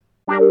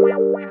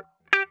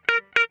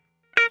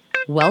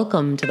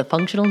Welcome to the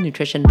Functional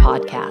Nutrition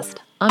Podcast.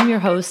 I'm your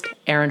host,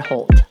 Erin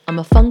Holt. I'm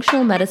a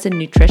functional medicine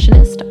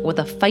nutritionist with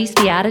a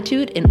feisty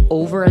attitude and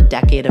over a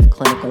decade of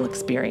clinical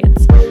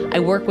experience. I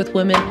work with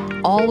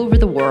women all over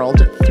the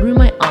world through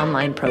my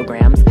online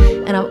programs,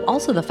 and I'm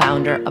also the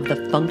founder of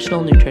the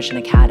Functional Nutrition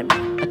Academy,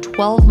 a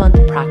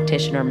 12-month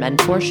practitioner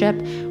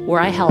mentorship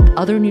where I help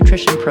other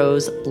nutrition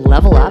pros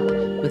level up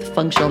with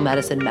functional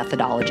medicine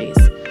methodologies.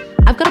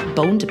 I've got a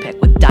bone to pick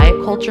with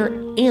diet culture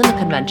and the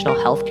conventional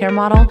healthcare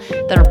model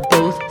that are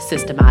both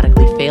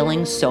systematically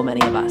failing so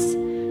many of us.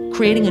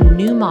 Creating a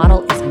new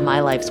model is my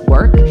life's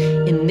work,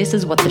 and this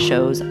is what the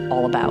show's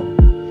all about.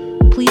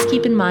 Please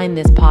keep in mind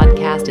this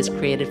podcast is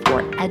created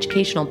for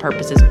educational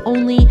purposes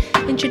only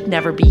and should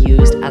never be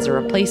used as a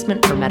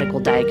replacement for medical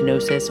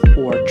diagnosis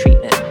or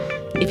treatment.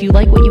 If you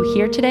like what you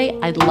hear today,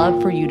 I'd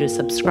love for you to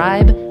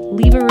subscribe,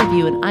 leave a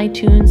review in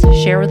iTunes,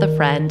 share with a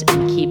friend,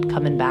 and keep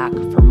coming back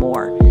for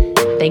more.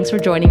 Thanks for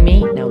joining me.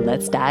 Now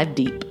let's dive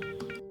deep.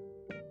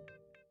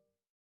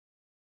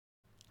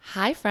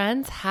 Hi,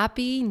 friends.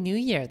 Happy New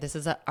Year. This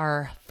is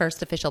our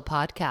first official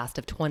podcast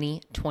of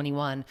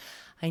 2021.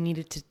 I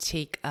needed to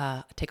take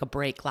a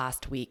break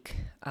last week.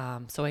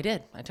 So I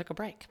did. I took a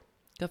break.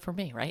 Good for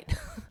me, right?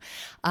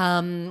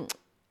 I'm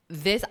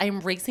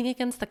racing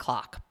against the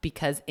clock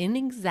because in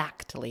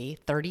exactly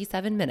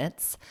 37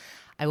 minutes,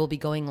 I will be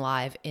going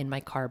live in my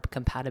carb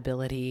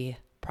compatibility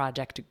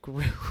project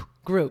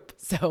group.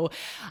 So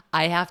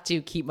I have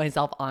to keep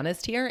myself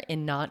honest here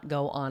and not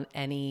go on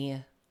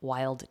any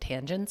wild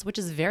tangents, which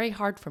is very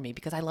hard for me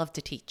because I love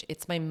to teach.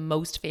 It's my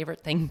most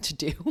favorite thing to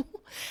do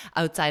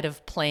outside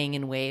of playing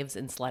in waves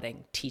and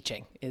sledding.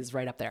 Teaching is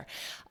right up there.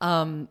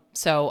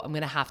 So I'm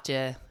going to have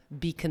to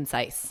be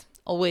concise.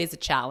 Always a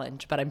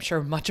challenge, but I'm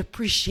sure much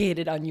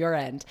appreciated on your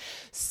end.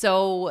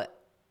 So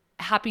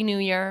Happy New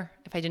Year,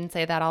 if I didn't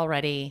say that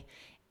already.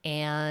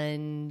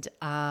 And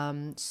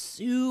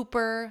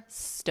super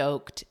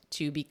stoked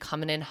to be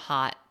coming in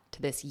hot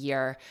to this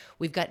year.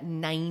 We've got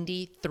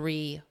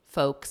 93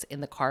 folks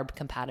in the Carb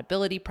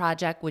Compatibility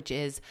Project, which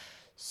is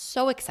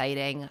so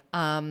exciting.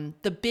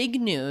 The big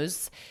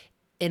news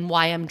and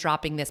why I'm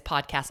dropping this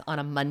podcast on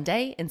a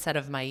Monday instead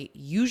of my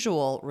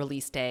usual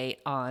release day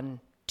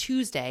on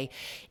Tuesday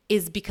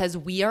is because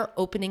we are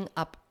opening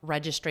up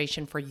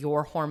registration for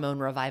Your Hormone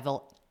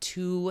Revival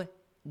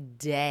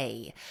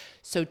today.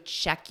 So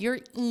check your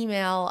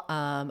email.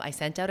 I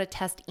sent out a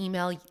test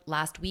email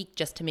last week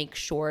just to make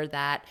sure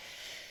that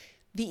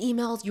the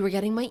emails, you were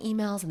getting my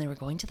emails and they were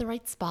going to the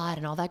right spot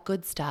and all that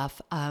good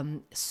stuff.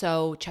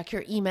 So check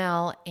your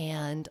email.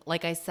 And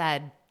like I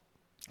said,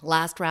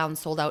 last round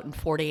sold out in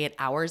 48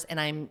 hours and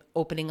I'm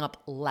opening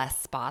up less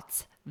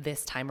spots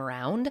this time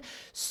around.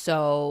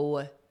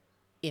 So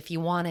if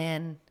you want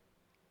in,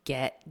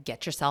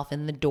 get yourself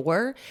in the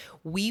door.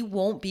 We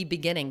won't be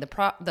beginning.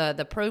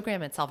 The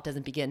program itself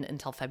doesn't begin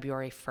until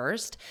February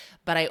 1st,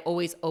 but I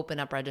always open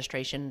up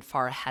registration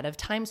far ahead of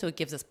time. So it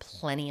gives us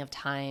plenty of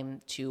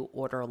time to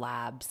order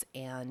labs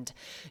and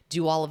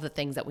do all of the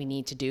things that we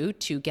need to do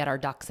to get our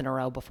ducks in a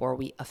row before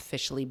we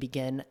officially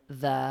begin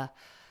the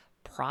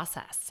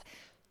process.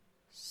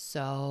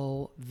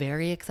 So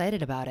very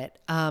excited about it.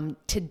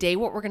 Today,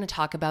 what we're going to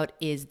talk about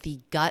is the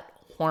gut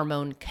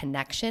hormone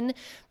connection.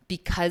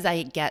 Because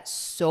I get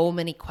so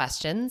many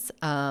questions,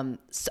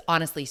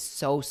 honestly,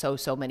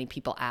 so many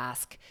people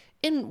ask,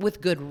 and with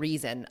good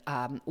reason,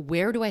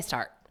 where do I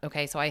start?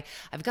 Okay, so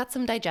I've got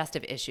some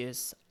digestive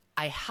issues.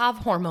 I have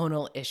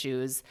hormonal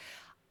issues.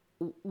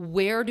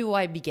 Where do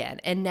I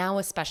begin? And now,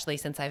 especially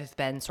since I've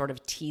been sort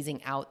of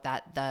teasing out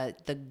that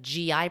the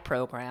GI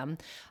program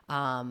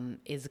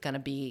is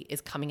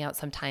coming out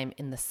sometime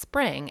in the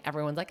spring,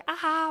 everyone's like,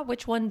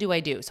 which one do I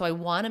do? So I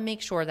want to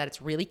make sure that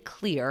it's really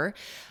clear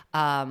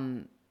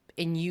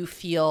and you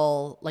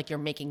feel like you're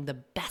making the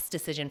best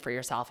decision for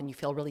yourself and you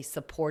feel really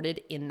supported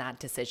in that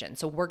decision.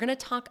 So we're going to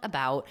talk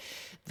about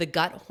the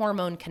gut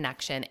hormone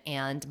connection,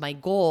 and my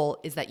goal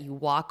is that you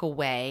walk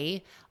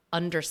away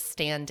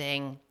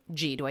understanding,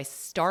 do I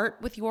start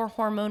with Your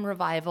Hormone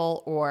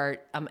Revival or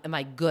am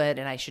I good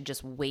and I should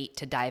just wait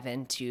to dive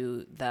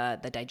into the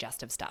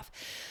digestive stuff?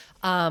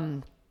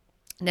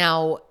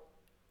 Now,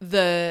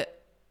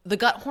 the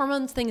gut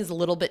hormones thing is a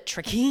little bit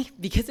tricky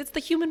because it's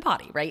the human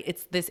body, right?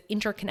 It's this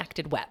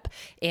interconnected web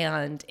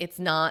and it's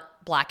not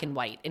black and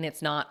white and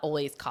it's not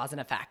always cause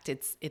and effect.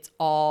 It's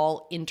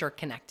all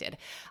interconnected.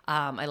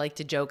 I like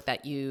to joke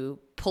that you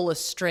pull a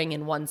string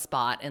in one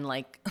spot and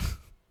like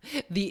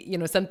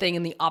something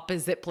in the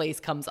opposite place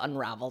comes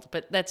unraveled,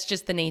 but that's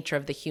just the nature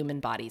of the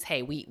human bodies.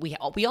 Hey, we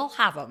all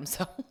have them.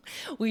 So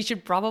we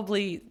should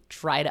probably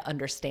try to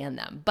understand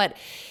them, but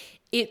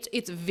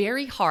it's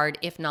very hard,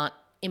 if not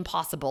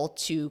impossible,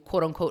 to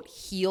quote unquote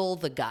heal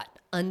the gut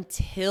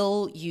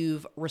until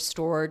you've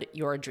restored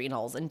your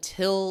adrenals,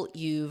 until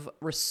you've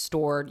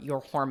restored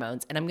your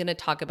hormones. And I'm going to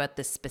talk about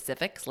the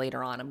specifics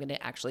later on. I'm going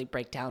to actually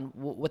break down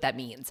what that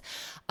means.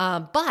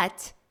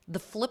 But the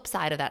flip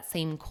side of that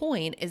same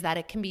coin is that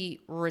it can be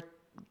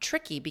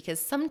tricky because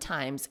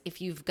sometimes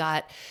if you've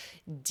got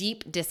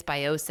deep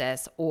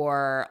dysbiosis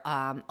or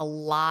a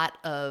lot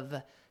of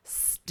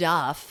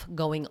stuff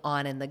going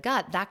on in the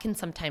gut, that can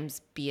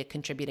sometimes be a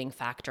contributing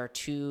factor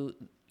to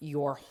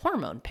your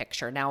hormone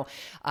picture. Now,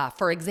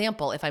 for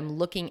example, if I'm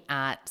looking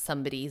at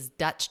somebody's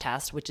Dutch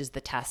test, which is the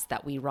test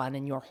that we run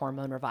in Your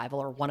Hormone Revival,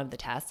 or one of the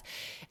tests,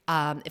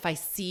 if I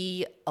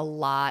see a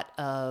lot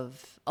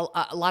of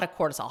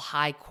cortisol,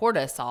 high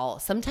cortisol,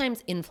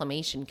 sometimes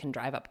inflammation can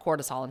drive up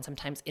cortisol, and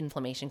sometimes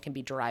inflammation can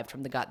be derived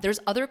from the gut.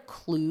 There's other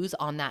clues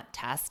on that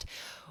test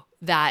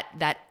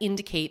that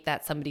indicate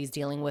that somebody's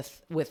dealing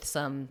with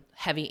some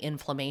heavy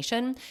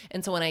inflammation.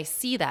 And so when I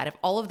see that, if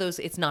all of those,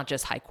 it's not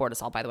just high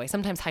cortisol, by the way.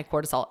 Sometimes high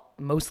cortisol,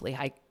 mostly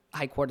high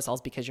cortisol is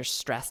because you're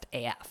stressed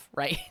AF,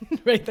 right?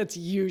 Right? That's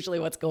usually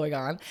what's going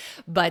on.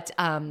 But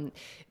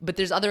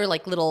there's other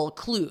like little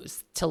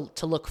clues to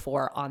look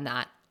for on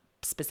that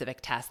specific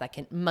test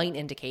that might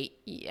indicate,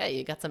 yeah,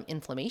 you got some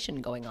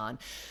inflammation going on.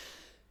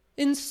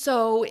 And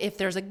so if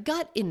there's a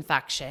gut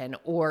infection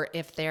or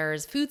if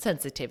there's food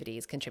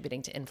sensitivities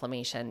contributing to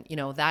inflammation,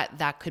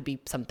 that could be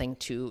something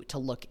to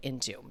look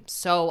into.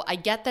 So I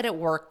get that it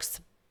works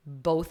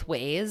both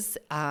ways.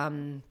 So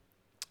I'm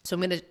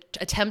going to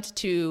attempt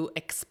to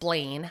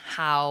explain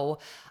how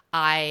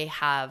I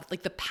have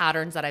like the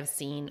patterns that I've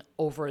seen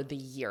over the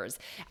years.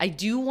 I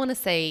do want to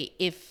say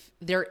if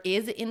there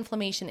is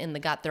inflammation in the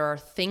gut, there are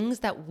things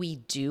that we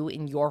do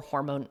in Your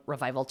Hormone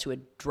Revival to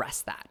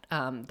address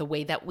that. The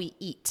way that we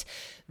eat,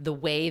 the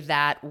way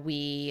that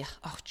my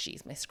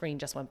screen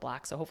just went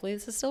black. So hopefully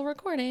this is still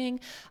recording.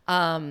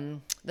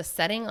 The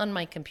setting on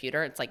my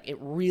computer, it's like, it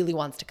really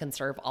wants to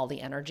conserve all the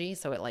energy.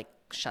 So it like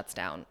shuts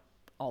down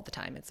all the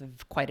time. It's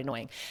quite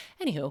annoying.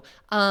 Anywho,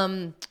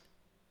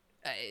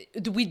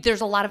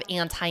 there's a lot of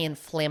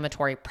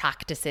anti-inflammatory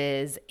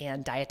practices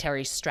and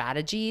dietary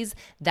strategies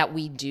that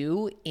we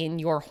do in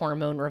Your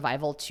Hormone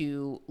Revival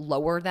to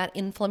lower that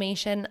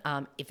inflammation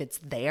if it's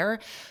there.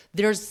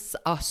 There's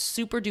a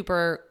super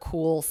duper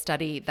cool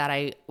study that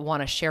I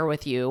want to share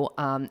with you,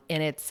 and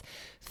it's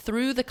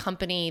through the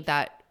company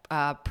that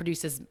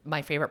produces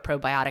my favorite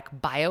probiotic,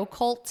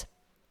 Bio-Kult.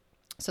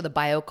 So the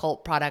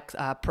Bio-Kult products,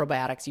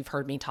 probiotics, you've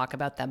heard me talk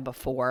about them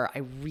before.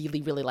 I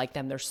really, really like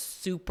them. They're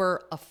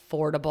super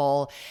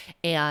affordable,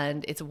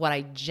 and it's what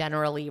I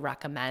generally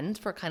recommend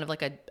for kind of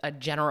like a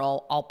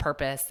general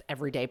all-purpose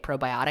everyday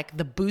probiotic.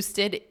 The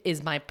Boosted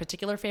is my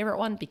particular favorite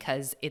one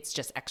because it's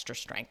just extra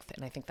strength,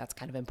 and I think that's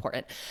kind of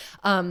important.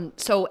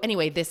 So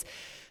anyway, this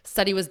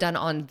study was done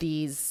on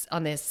this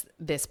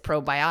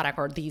probiotic,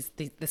 or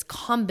this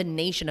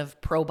combination of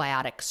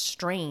probiotic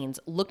strains,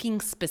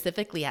 looking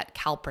specifically at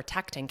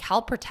calprotectin.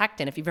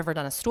 Calprotectin, if you've ever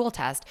done a stool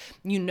test,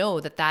 you know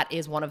that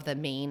is one of the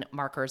main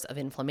markers of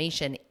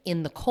inflammation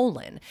in the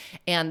colon.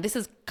 And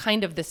this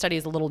study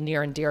is a little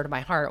near and dear to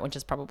my heart, which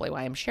is probably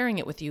why I'm sharing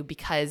it with you,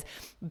 because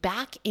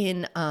back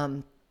in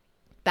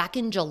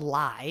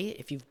July,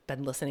 if you've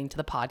been listening to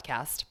the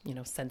podcast,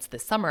 since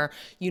this summer,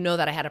 you know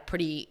that I had a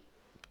pretty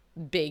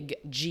big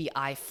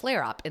GI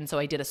flare up. And so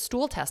I did a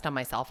stool test on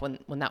myself when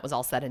that was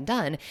all said and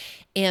done.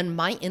 And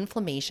my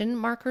inflammation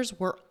markers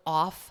were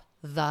off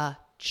the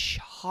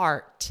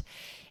chart.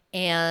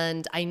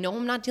 And I know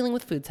I'm not dealing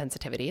with food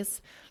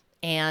sensitivities.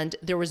 And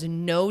there was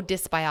no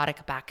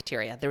dysbiotic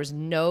bacteria. There was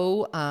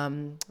no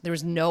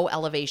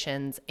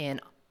elevations in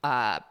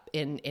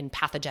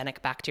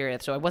pathogenic bacteria.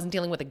 So I wasn't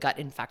dealing with a gut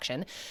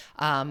infection.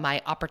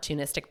 My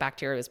opportunistic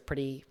bacteria was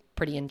pretty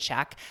in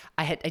check.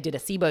 I did a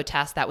SIBO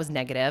test that was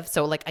negative.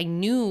 So like I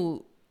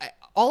knew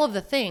all of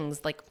the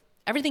things, like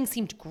everything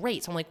seemed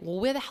great. So I'm like,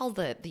 well, where the hell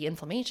is the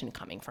inflammation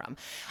coming from?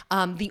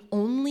 The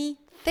only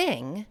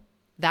thing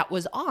that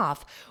was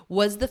off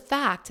was the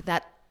fact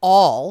that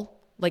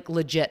all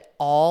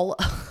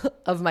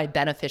of my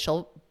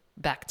beneficial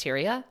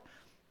bacteria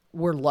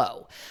were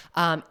low.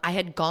 I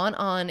had gone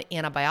on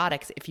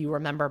antibiotics, if you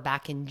remember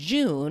back in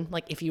June,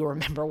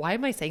 why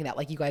am I saying that?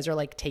 Like you guys are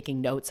like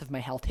taking notes of my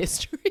health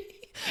history.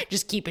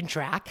 Just keeping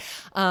track.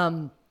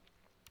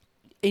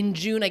 In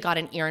June, I got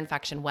an ear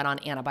infection, went on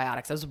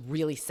antibiotics. I was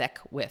really sick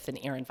with an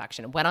ear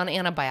infection, went on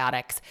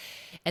antibiotics.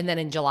 And then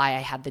in July, I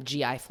had the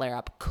GI flare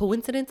up.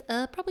 Coincidence?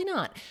 Probably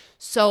not.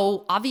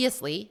 So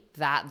obviously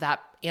that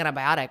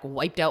antibiotic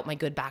wiped out my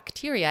good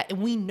bacteria.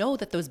 And we know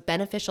that those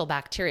beneficial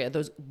bacteria,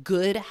 those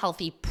good,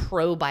 healthy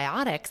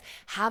probiotics,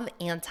 have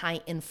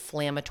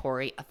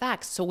anti-inflammatory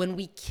effects. So when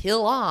we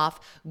kill off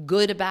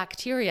good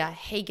bacteria,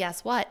 hey,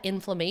 guess what?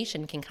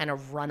 Inflammation can kind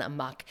of run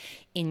amok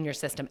in your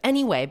system.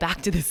 Anyway,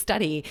 back to the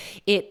study,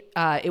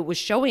 it was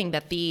showing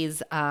that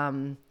these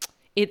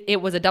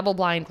It was a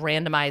double-blind,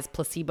 randomized,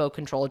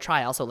 placebo-controlled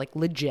trial, so like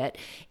legit,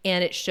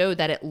 and it showed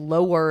that it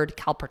lowered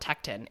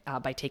calprotectin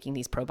by taking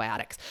these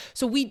probiotics.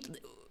 So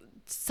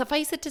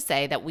suffice it to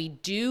say that we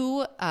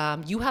do,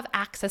 you have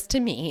access to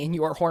me in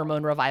your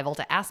hormone revival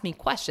to ask me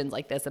questions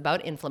like this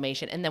about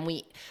inflammation. And then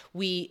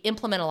we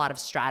implement a lot of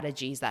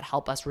strategies that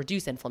help us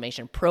reduce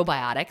inflammation.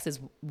 Probiotics is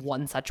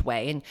one such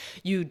way. And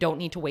you don't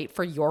need to wait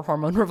for your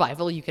hormone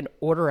revival. You can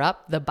order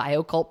up the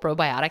BioCult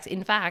probiotics.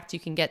 In fact, you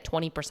can get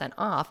 20%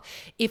 off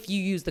if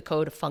you use the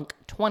code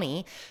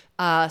FUNK20.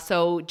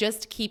 So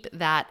just keep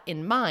that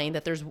in mind,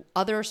 that there's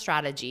other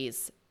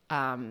strategies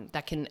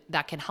that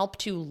can help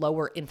to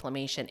lower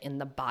inflammation in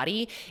the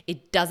body.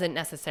 It doesn't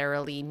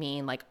necessarily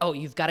mean like, oh,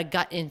 you've got a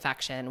gut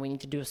infection, we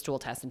need to do a stool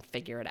test and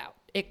figure it out.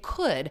 It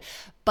could,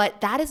 but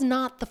that is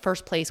not the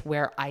first place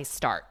where I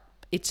start.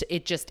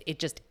 It just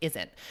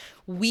isn't.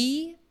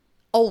 We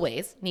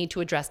always need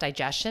to address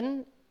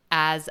digestion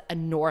as a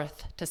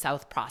north to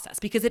south process,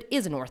 because it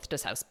is a north to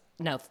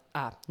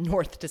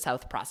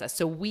south process.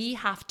 So we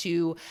have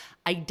to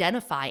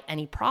identify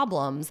any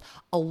problems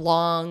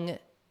along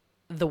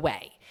the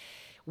way.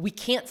 We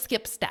can't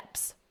skip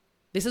steps.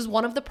 This is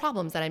one of the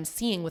problems that I'm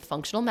seeing with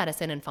functional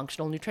medicine and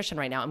functional nutrition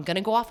right now. I'm going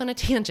to go off on a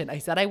tangent. I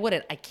said I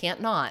wouldn't. I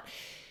can't not.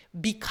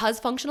 Because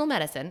functional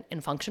medicine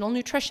and functional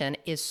nutrition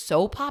is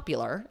so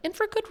popular, and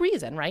for good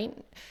reason, right?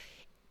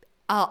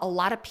 A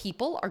lot of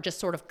people are just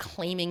sort of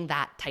claiming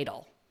that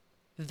title.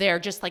 They're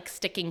just like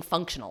sticking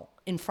functional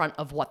in front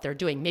of what they're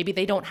doing. Maybe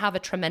they don't have a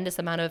tremendous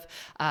amount of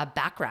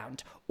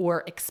background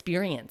or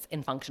experience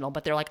in functional,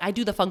 but they're like, I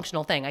do the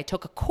functional thing. I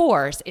took a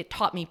course. It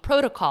taught me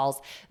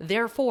protocols.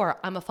 Therefore,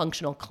 I'm a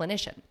functional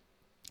clinician.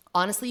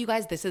 Honestly, you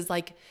guys, this is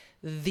like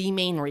the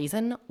main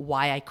reason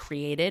why I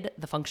created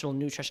the Functional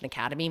Nutrition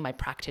Academy, my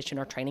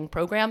practitioner training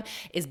program,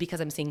 is because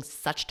I'm seeing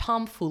such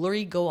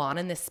tomfoolery go on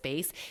in this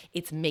space.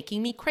 It's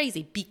making me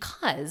crazy,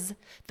 because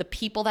the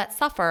people that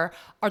suffer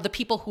are the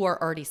people who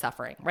are already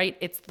suffering, right?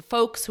 It's the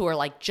folks who are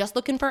like just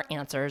looking for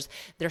answers.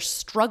 They're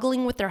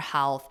struggling with their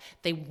health.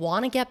 They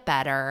want to get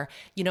better.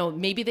 You know,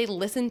 maybe they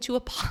listen to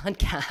a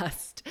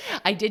podcast.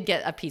 I did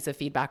get a piece of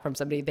feedback from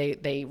somebody.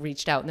 They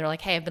reached out and they're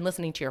like, hey, I've been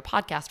listening to your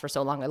podcast for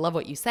so long. I love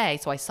what you say.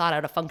 So I sought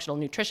out a functional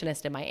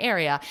nutritionist in my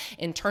area,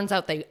 and turns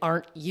out they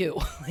aren't you.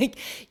 Like,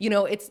 you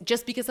know, it's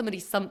just because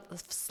somebody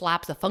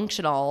slaps a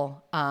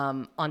functional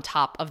on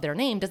top of their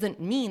name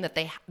doesn't mean that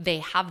they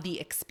have the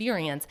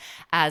experience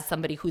as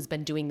somebody who's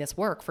been doing this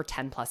work for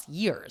 10 plus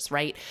years,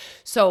 right?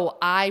 So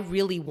I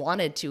really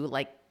wanted to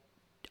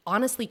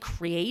honestly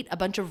create a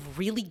bunch of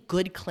really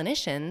good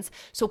clinicians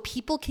so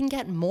people can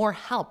get more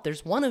help.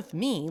 There's one of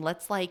me.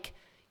 Let's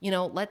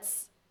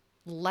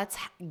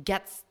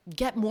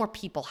get more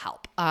people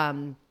help.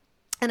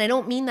 And I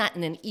don't mean that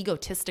in an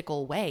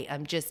egotistical way.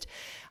 I'm just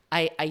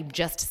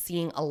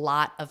seeing a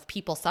lot of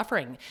people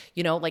suffering.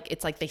 You know, like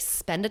it's like they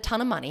spend a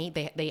ton of money.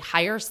 They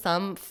hire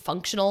some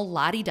functional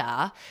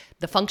la-di-da.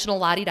 The functional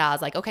la-di-da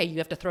is like, okay, you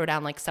have to throw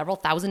down like several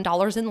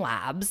 $1,000s in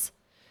labs.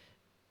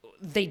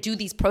 They do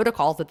these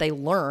protocols that they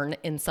learn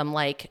in some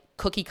like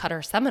cookie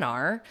cutter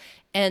seminar,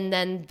 and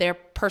then their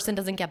person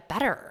doesn't get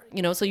better,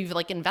 you know? So you've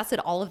like invested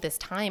all of this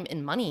time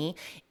and money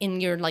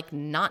and you're like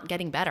not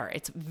getting better.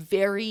 It's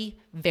very,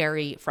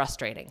 very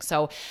frustrating.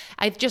 So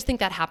I just think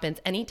that happens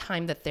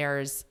anytime that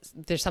there's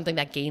something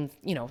that gains,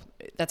 you know,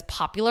 that's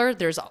popular.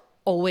 There's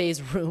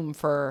always room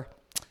for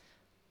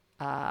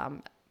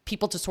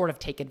people to sort of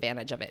take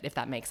advantage of it, if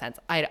that makes sense.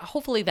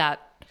 Hopefully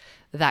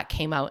that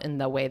came out in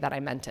the way that I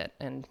meant it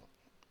and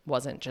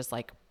wasn't just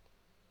like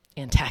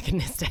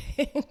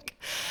antagonistic.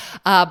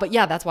 But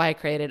yeah, that's why I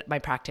created my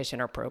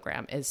practitioner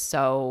program, is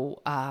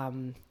so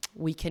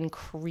we can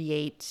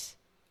create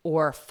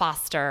or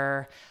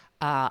foster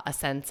a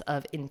sense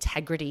of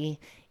integrity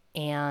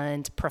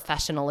and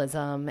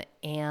professionalism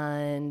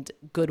and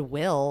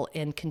goodwill,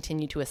 and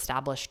continue to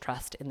establish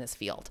trust in this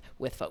field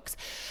with folks.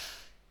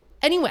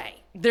 Anyway,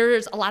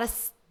 there's a lot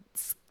of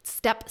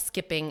step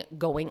skipping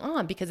going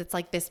on, because it's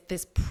like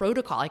this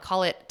protocol. I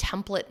call it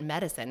template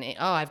medicine.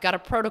 Oh, I've got a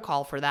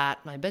protocol for that.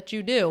 I bet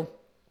you do.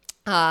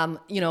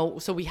 You know,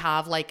 so we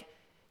have like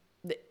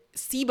the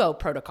SIBO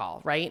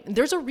protocol, right?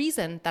 There's a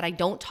reason that I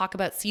don't talk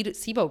about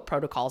SIBO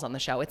protocols on the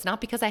show. It's not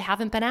because I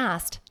haven't been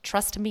asked.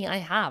 Trust me, I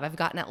have. I've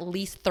gotten at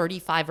least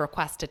 35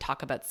 requests to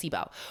talk about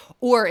SIBO.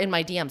 Or in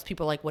my DMs,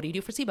 people are like, what do you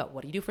do for SIBO?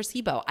 What do you do for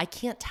SIBO? I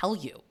can't tell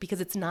you,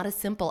 because it's not as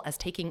simple as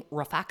taking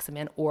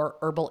rifaximin or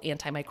herbal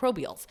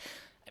antimicrobials.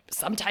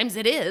 Sometimes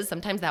it is,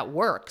 sometimes that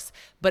works,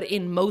 but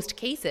in most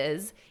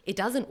cases, it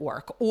doesn't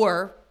work.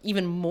 Or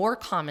even more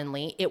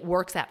commonly, it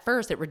works at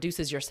first, it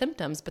reduces your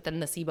symptoms, but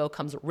then the SIBO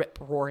comes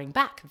rip-roaring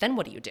back. Then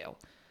what do you do?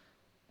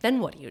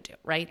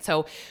 Right?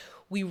 So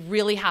we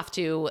really have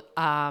to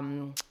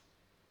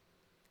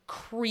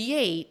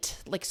create,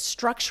 like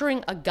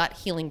structuring a gut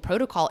healing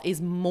protocol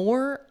is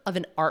more of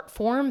an art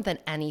form than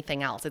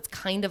anything else. It's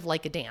kind of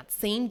like a dance.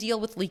 Same deal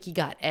with leaky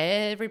gut.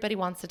 Everybody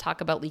wants to talk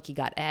about leaky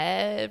gut.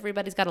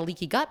 Everybody's got a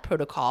leaky gut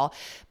protocol,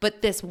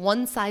 but this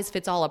one size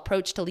fits all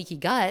approach to leaky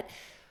gut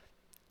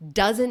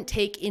doesn't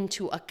take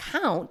into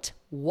account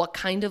what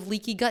kind of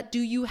leaky gut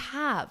do you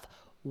have?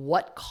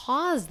 What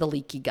caused the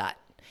leaky gut?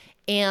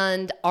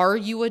 And are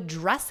you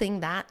addressing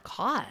that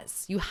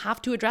cause? You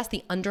have to address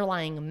the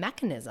underlying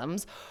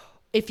mechanisms,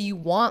 if you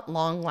want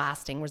long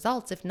lasting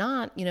results. If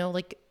not,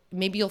 like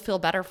maybe you'll feel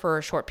better for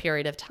a short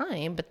period of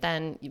time, but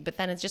then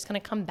it's just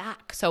going to come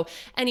back. So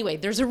anyway,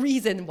 there's a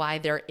reason why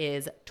there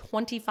is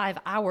 25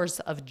 hours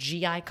of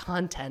GI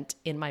content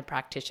in my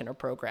practitioner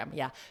program.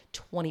 Yeah,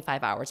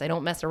 25 hours. I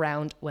don't mess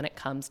around when it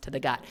comes to the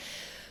gut.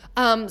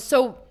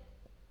 So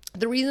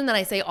the reason that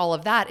I say all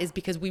of that is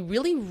because we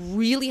really,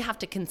 really have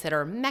to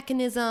consider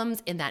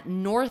mechanisms in that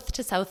north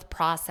to south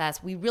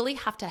process. We really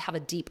have to have a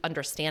deep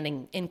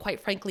understanding and,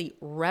 quite frankly,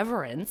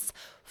 reverence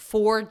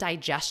for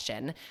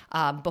digestion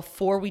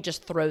before we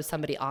just throw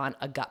somebody on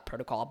a gut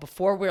protocol,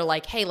 before we're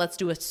like, hey, let's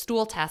do a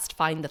stool test,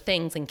 find the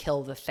things and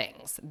kill the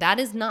things. That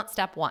is not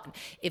step one.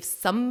 If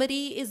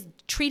somebody is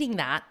treating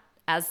that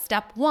as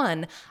step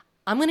one,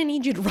 I'm going to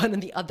need you to run in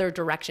the other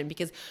direction,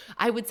 because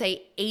I would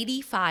say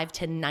 85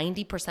 to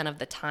 90% of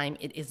the time,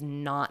 it is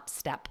not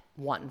step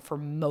one for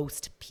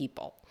most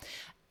people.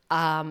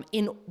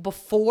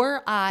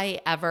 Before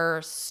I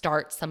ever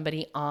start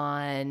somebody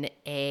on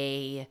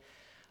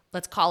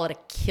let's call it a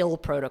kill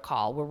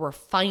protocol, where we're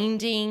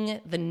finding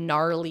the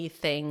gnarly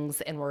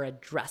things and we're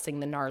addressing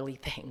the gnarly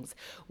things,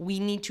 we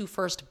need to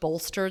first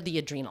bolster the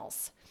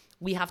adrenals.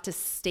 We have to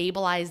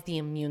stabilize the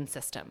immune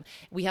system.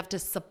 We have to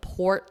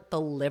support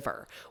the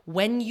liver.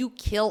 When you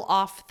kill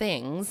off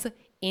things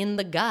in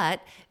the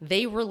gut,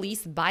 they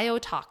release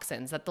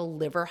biotoxins that the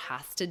liver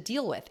has to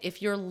deal with.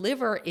 If your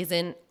liver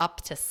isn't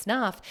up to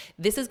snuff,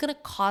 this is going to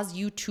cause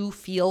you to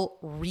feel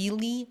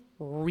really,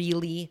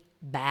 really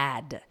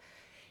bad.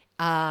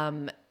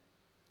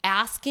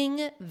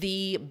 Asking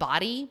the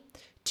body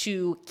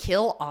to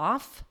kill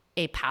off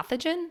a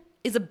pathogen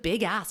is a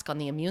big ask on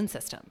the immune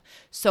system.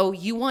 So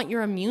you want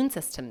your immune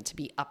system to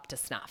be up to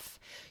snuff.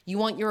 You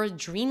want your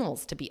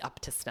adrenals to be up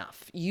to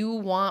snuff.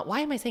 Why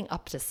am I saying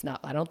up to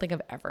snuff? I don't think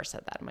I've ever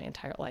said that in my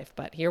entire life,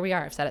 but here we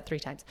are. I've said it 3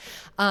 times.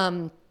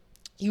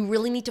 You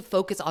really need to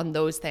focus on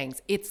those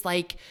things. It's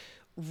like,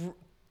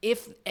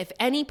 if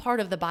any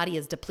part of the body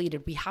is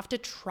depleted, we have to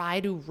try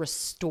to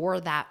restore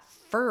that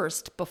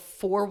first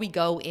before we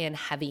go in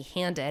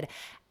heavy-handed,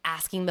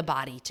 asking the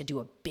body to do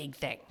a big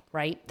thing,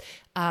 right?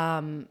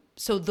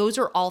 So those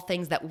are all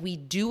things that we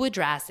do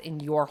address in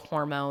your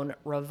hormone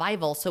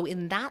revival. So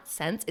in that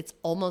sense, it's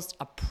almost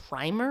a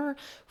primer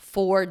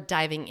for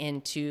diving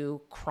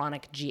into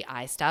chronic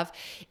GI stuff.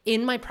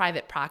 In my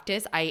private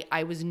practice,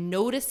 I was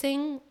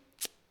noticing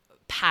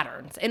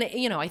patterns. And,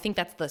 I think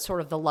that's the sort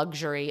of the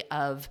luxury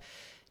of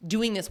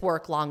doing this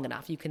work long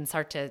enough. You can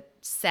start to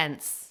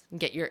sense,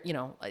 get your,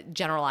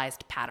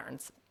 generalized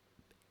patterns.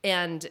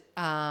 And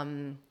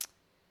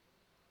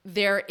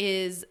there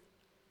is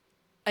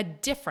a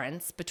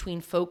difference between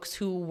folks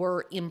who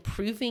were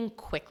improving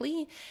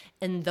quickly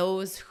and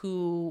those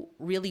who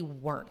really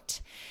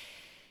weren't.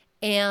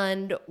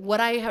 And what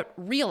I have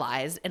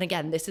realized, and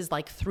again, this is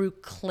like through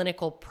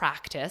clinical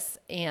practice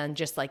and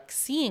just like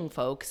seeing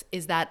folks,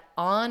 is that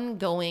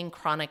ongoing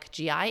chronic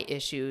GI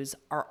issues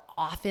are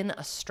often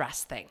a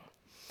stress thing.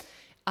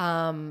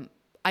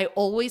 I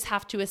always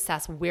have to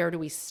assess, where do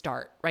we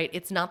start, right?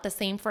 It's not the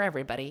same for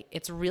everybody.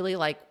 It's really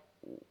like,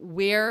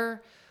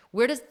 where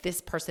does this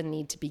person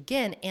need to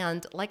begin?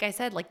 And like I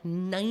said, like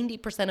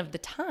 90% of the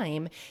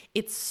time,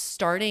 it's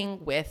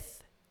starting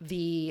with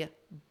the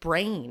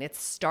brain. It's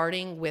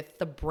starting with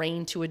the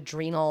brain to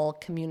adrenal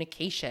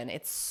communication.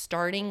 It's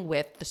starting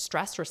with the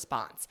stress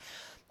response.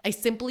 I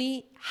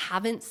simply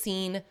haven't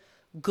seen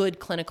good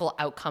clinical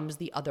outcomes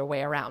the other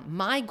way around.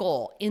 My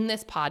goal in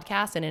this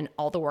podcast and in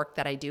all the work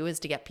that I do is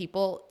to get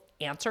people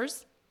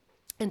answers,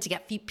 and to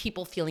get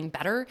people feeling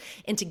better,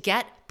 and to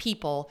get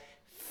people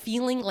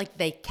feeling like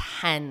they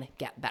can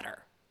get better,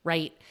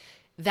 right?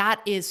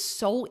 That is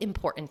so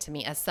important to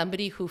me as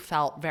somebody who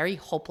felt very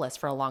hopeless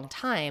for a long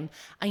time.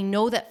 I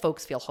know that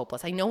folks feel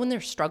hopeless. I know when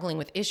they're struggling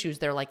with issues,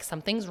 they're like,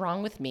 something's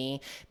wrong with me.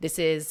 This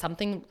is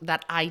something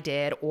that I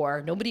did,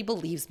 or nobody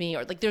believes me,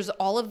 or like there's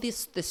all of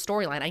this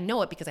storyline. I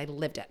know it because I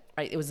lived it,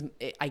 right?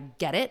 I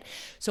get it.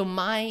 So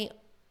my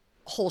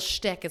whole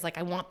shtick is like,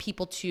 I want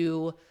people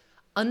to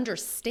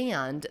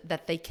understand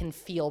that they can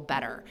feel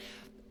better.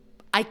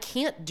 I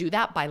can't do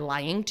that by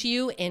lying to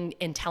you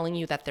and telling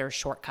you that there's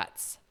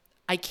shortcuts.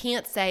 I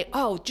can't say,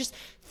 oh, just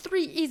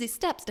 3 easy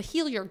steps to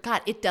heal your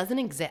gut. It doesn't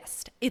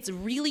exist. It's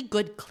really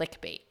good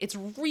clickbait. It's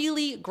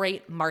really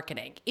great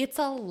marketing. It's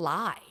a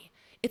lie.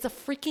 It's a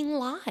freaking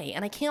lie.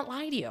 And I can't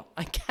lie to you.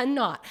 I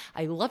cannot.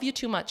 I love you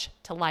too much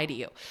to lie to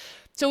you.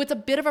 So it's a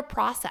bit of a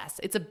process.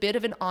 It's a bit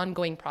of an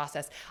ongoing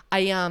process.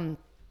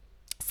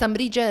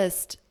 Somebody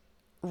just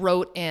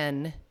wrote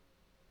in,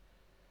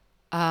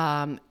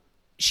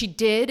 she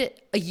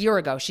did a year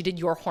ago. She did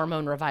your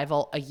hormone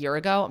revival a year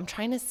ago. I'm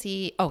trying to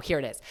see. Oh, here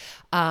it is.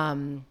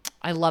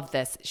 I love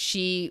this.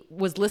 She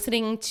was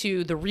listening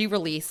to the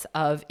re-release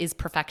of Is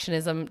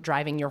Perfectionism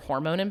Driving Your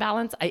Hormone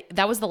Imbalance?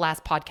 That was the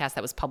last podcast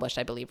that was published,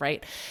 I believe,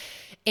 right?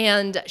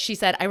 And she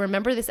said, I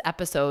remember this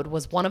episode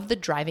was one of the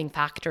driving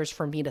factors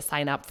for me to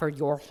sign up for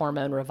your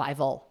hormone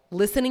revival.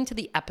 Listening to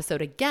the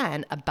episode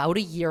again about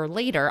a year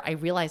later, I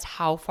realized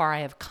how far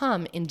I have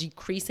come in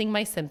decreasing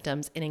my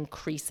symptoms and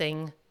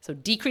increasing So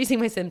decreasing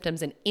my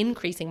symptoms and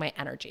increasing my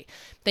energy.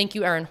 Thank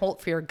you, Erin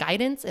Holt, for your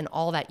guidance and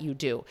all that you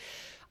do.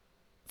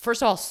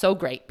 First of all, so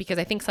great, because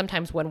I think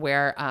sometimes when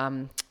we're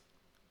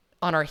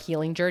on our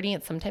healing journey,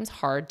 it's sometimes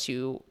hard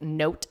to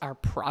note our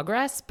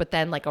progress, but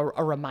then like a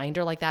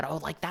reminder like that, oh,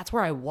 like that's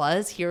where I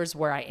was, here's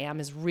where I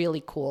am, is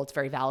really cool. It's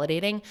very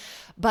validating.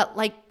 But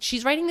like,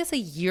 she's writing this a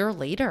year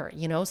later,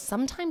 you know,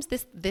 sometimes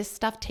this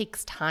stuff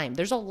takes time.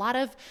 There's a lot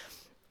of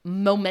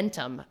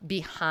momentum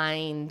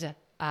behind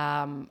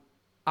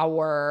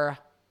our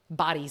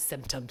body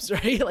symptoms,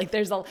 right? Like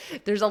there's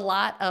a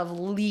lot of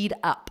lead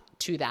up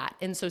to that.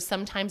 And so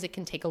sometimes it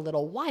can take a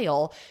little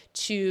while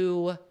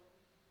to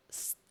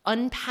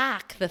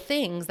unpack the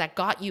things that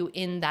got you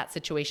in that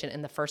situation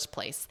in the first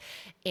place.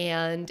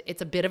 And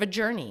it's a bit of a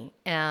journey.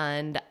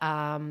 And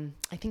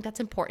I think that's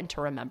important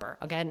to remember.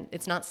 Again,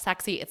 it's not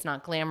sexy. It's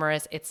not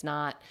glamorous. It's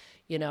not,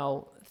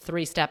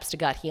 3 steps to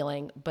gut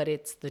healing, but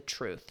it's the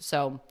truth.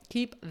 So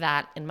keep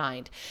that in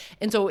mind.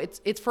 And so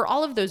it's for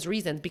all of those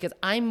reasons, because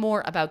I'm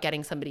more about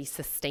getting somebody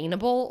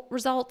sustainable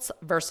results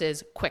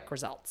versus quick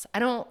results. I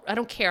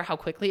don't care how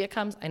quickly it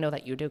comes. I know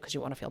that you do because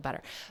you want to feel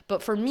better.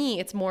 But for me,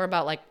 it's more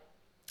about like,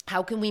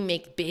 how can we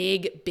make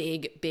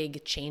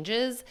big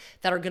changes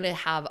that are going to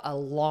have a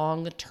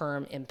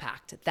long-term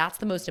impact? That's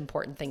the most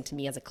important thing to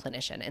me as a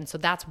clinician. And so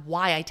that's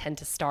why I tend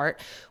to start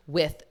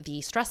with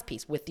the stress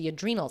piece, with the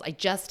adrenals.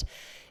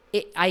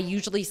 I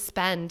usually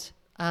spend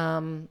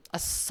a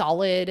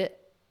solid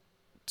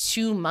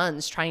 2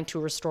 months trying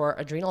to restore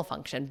adrenal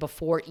function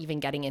before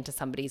even getting into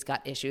somebody's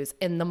gut issues.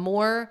 And the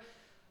more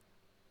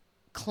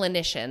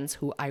clinicians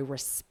who I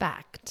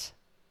respect,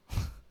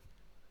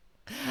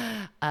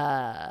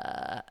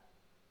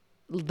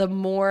 the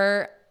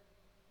more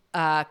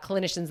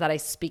clinicians that I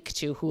speak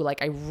to who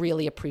like I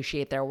really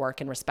appreciate their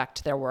work and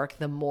respect their work,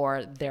 the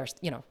more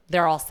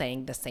they're all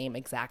saying the same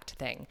exact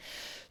thing.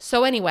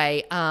 So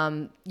anyway,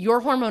 Your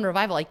Hormone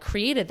Revival, I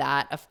created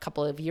that a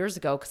couple of years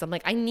ago because I'm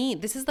like,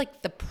 this is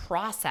like the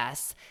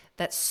process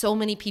that so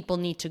many people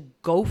need to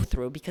go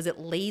through, because it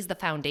lays the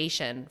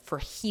foundation for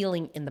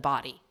healing in the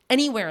body,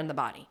 anywhere in the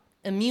body,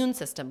 immune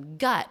system,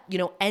 gut,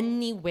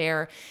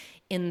 anywhere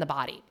in the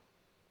body.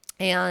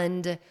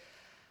 And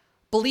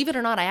believe it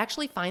or not, I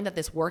actually find that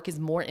this work is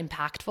more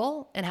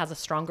impactful and has a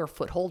stronger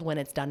foothold when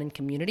it's done in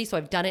community. So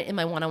I've done it in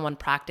my one-on-one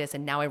practice,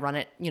 and now I run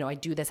it, I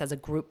do this as a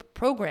group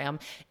program.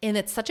 And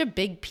it's such a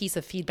big piece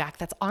of feedback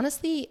that's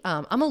honestly,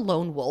 I'm a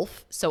lone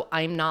wolf. So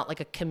I'm not like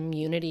a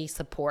community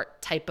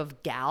support type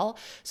of gal.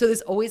 So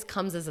this always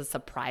comes as a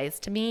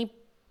surprise to me.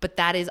 But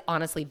that is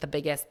honestly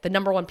the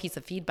number one piece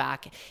of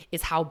feedback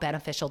is how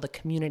beneficial the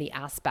community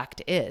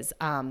aspect is.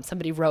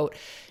 Somebody wrote,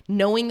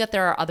 knowing that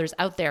there are others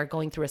out there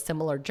going through a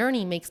similar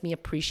journey makes me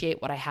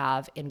appreciate what I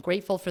have and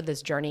grateful for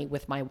this journey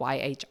with my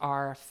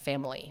YHR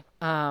family.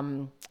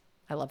 I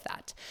love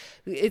that.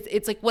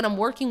 It's like when I'm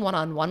working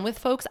one-on-one with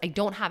folks, I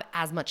don't have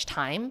as much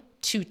time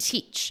to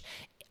teach.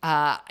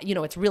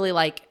 It's really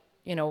like,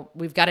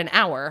 we've got an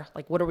hour,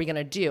 like, what are we going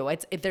to do?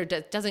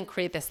 It doesn't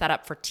create the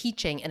setup for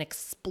teaching and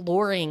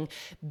exploring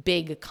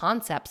big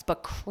concepts,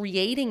 but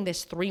creating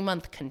this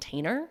 3-month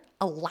container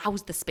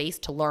allows the space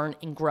to learn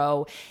and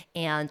grow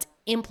and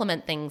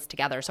implement things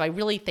together. So I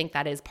really think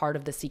that is part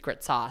of the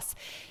secret sauce.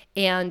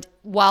 And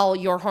while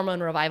Your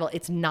Hormone Revival,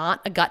 it's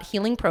not a gut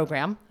healing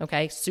program,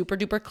 okay, super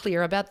duper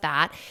clear about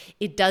that.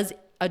 It does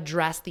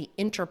address the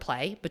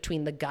interplay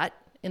between the gut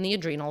and the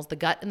adrenals, the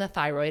gut and the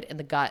thyroid, and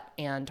the gut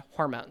and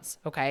hormones,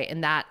 okay?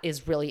 And that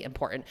is really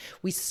important.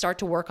 We start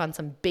to work on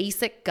some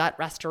basic gut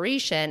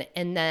restoration,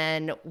 and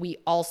then we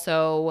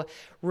also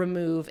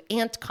remove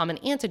common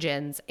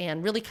antigens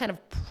and really kind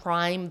of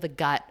prime the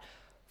gut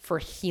for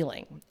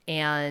healing.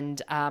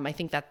 And I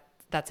think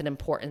that's an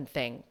important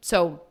thing.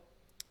 So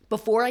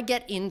before I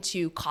get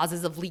into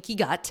causes of leaky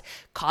gut,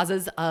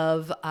 causes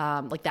of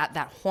like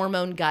that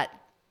hormone gut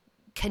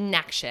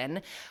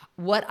connection,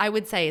 what I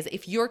would say is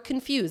if you're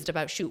confused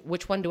about,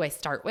 which one do I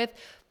start with?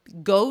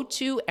 Go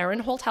to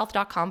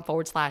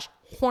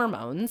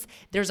erinholthealth.com/hormones.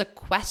 There's a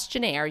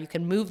questionnaire. You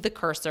can move the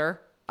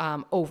cursor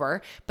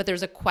over, but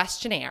there's a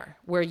questionnaire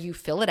where you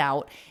fill it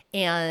out.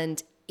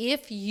 And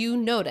if you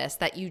notice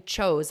that you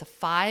chose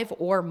 5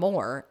 or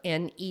more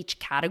in each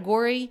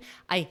category,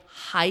 I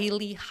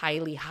highly,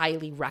 highly,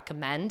 highly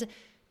recommend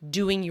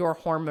doing Your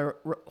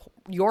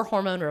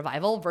Hormone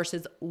Revival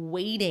versus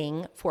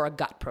waiting for a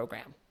gut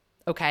program.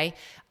 Okay.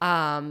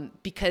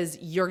 Because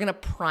you're going to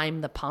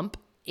prime the pump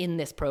in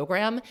this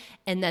program.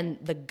 And then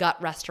the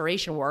gut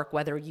restoration work,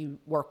 whether you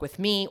work with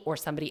me or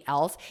somebody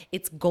else,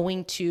 it's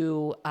going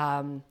to,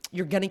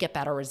 you're going to get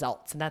better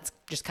results. And that's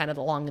just kind of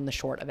the long and the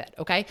short of it.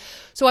 Okay.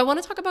 So I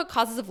want to talk about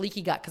causes of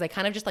leaky gut, because I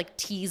kind of just like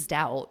teased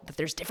out that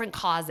there's different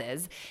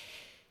causes.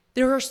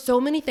 There are so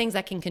many things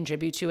that can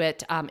contribute to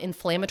it.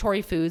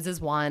 Inflammatory foods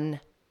is one.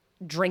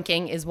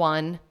 Drinking is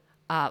one.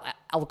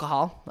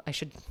 Alcohol. I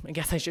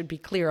guess I should be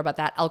clear about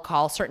that.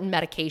 Alcohol, certain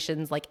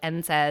medications like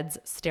NSAIDs,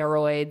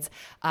 steroids,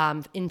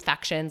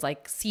 infections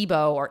like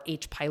SIBO or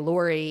H.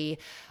 pylori,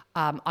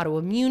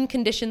 autoimmune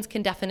conditions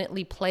can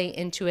definitely play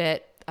into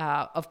it.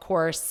 Of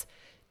course,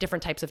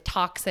 different types of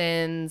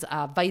toxins,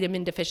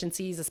 vitamin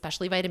deficiencies,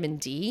 especially vitamin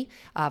D.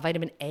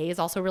 Vitamin A is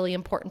also really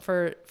important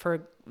for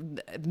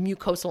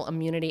mucosal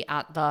immunity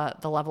at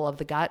the level of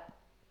the gut.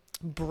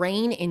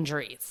 Brain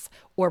injuries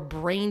or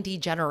brain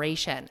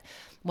degeneration.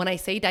 When I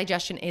say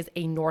digestion is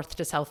a north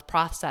to south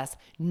process,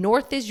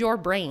 north is your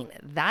brain.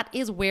 That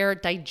is where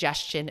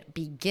digestion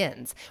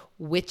begins,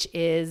 which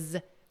is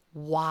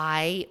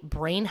why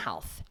brain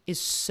health is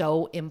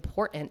so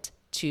important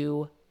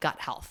to gut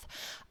health.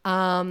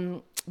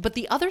 But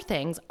the other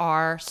things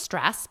are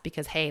stress,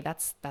 because hey,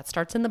 that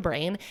starts in the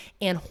brain,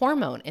 and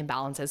hormone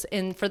imbalances.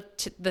 And for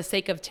the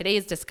sake of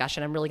today's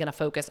discussion, I'm really going to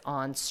focus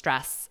on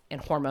stress and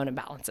hormone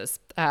imbalances.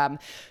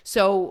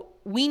 So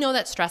we know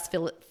that stress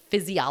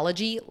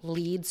physiology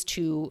leads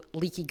to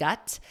leaky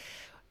gut.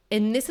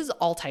 And this is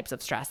all types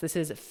of stress. This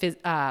is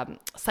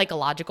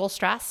psychological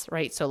stress,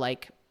 right? So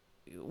like,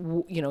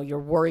 you're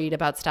worried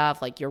about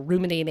stuff, like you're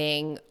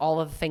ruminating, all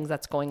of the things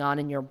that's going on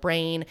in your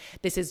brain.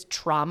 This is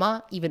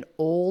trauma, even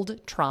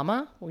old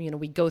trauma.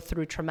 We go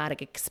through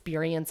traumatic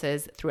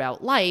experiences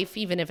throughout life,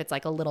 even if it's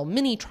like a little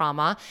mini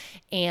trauma,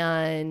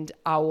 and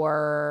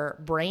our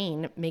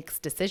brain makes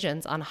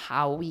decisions on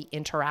how we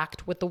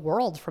interact with the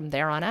world from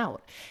there on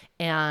out.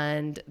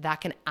 And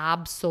that can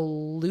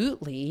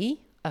absolutely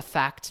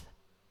affect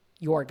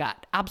your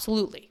gut.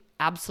 Absolutely,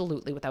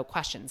 without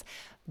questions.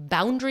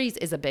 Boundaries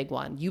is a big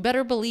one. You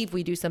better believe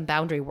we do some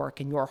boundary work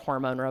in your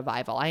hormone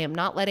revival. I am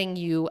not letting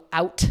you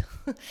out.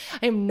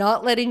 I am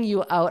not letting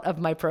you out of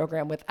my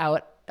program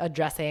without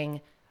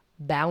addressing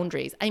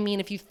boundaries. I mean,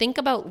 if you think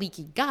about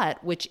leaky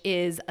gut, which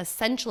is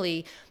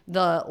essentially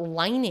the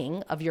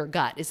lining of your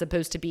gut is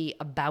supposed to be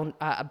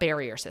a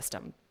barrier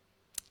system.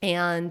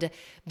 And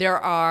there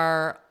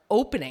are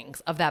openings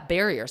of that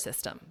barrier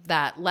system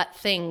that let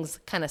things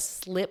kind of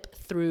slip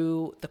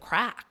through the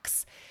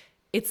cracks.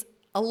 It's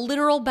a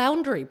literal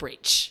boundary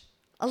breach,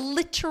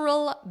 leaky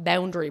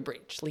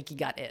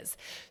gut is.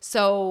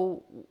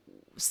 So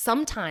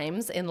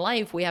sometimes in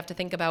life, we have to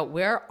think about,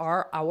 where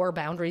are our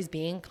boundaries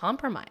being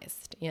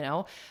compromised?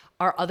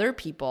 Are other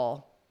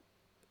people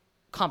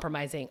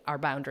compromising our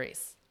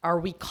boundaries? Are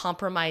we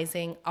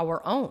compromising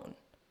our own?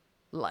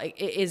 Like,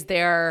 is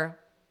there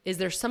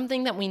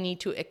something that we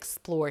need to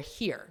explore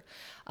here?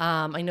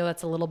 I know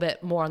that's a little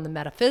bit more on the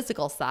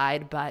metaphysical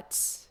side, but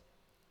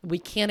we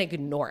can't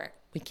ignore it.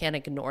 We can't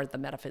ignore the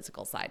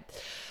metaphysical side.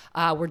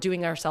 We're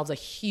doing ourselves a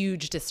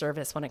huge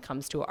disservice when it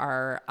comes to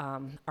our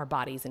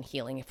bodies and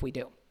healing if we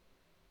do.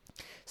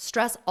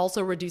 Stress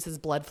also reduces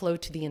blood flow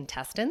to the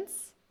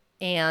intestines.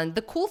 And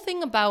the cool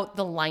thing about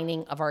the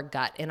lining of our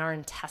gut and our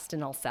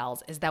intestinal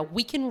cells is that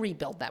we can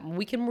rebuild them.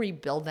 We can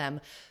rebuild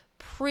them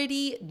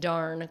pretty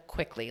darn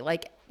quickly,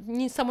 like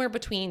somewhere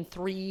between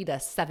 3 to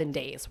 7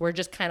 days. We're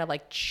just kind of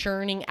like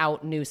churning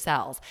out new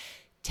cells.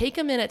 Take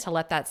a minute to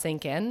let that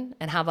sink in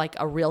and have like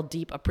a real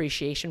deep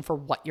appreciation for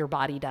what your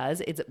body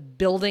does. It's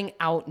building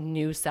out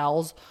new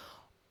cells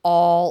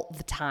all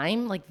the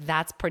time. Like,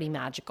 that's pretty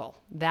magical.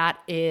 That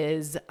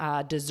is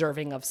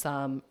deserving of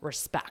some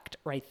respect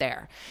right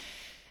there.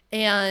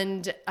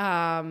 And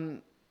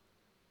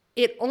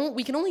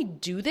we can only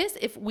do this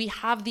if we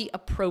have the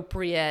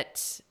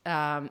appropriate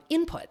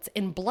inputs,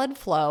 and blood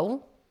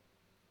flow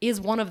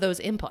is one of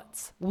those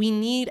inputs. We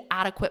need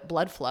adequate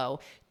blood flow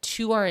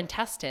to our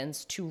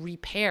intestines to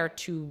repair,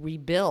 to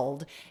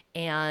rebuild,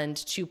 and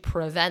to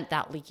prevent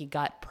that leaky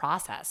gut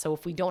process. So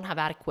if we don't have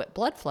adequate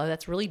blood flow,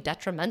 that's really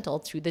detrimental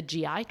to the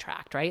GI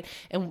tract, right?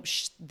 And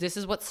this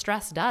is what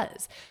stress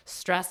does.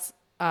 Stress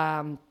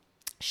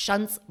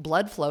shunts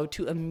blood flow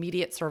to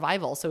immediate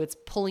survival. So it's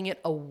pulling it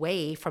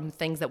away from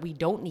things that we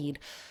don't need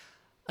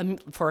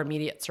for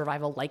immediate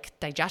survival, like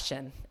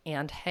digestion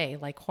and, hey,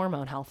 like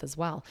hormone health as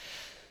well.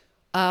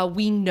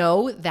 We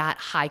know that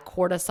high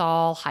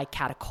cortisol, high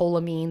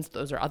catecholamines,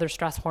 those are other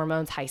stress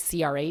hormones, high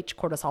CRH,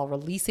 cortisol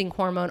releasing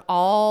hormone,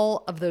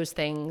 all of those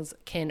things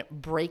can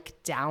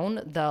break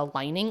down the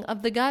lining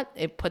of the gut.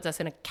 It puts us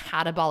in a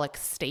catabolic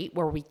state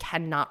where we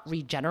cannot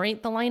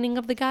regenerate the lining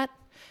of the gut.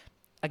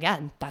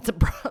 Again, that's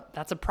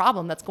a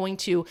problem that's going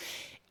to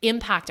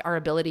impact our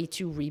ability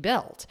to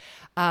rebuild.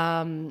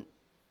 High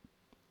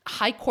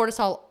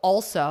cortisol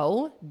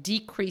also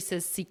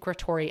decreases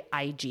secretory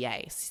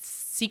IgA.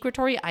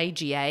 Secretory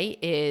IgA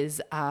is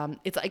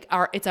it's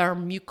our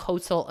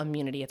mucosal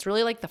immunity. It's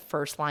really like the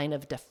first line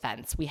of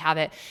defense. We have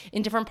it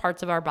in different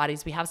parts of our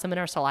bodies. We have some in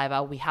our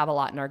saliva. We have a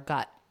lot in our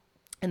gut,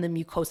 in the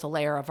mucosal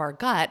layer of our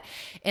gut,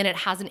 and it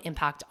has an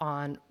impact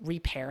on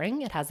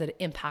repairing. It has an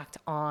impact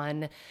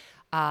on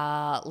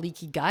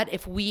leaky gut.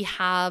 If we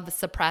have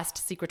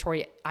suppressed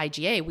secretory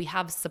IgA, we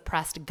have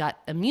suppressed gut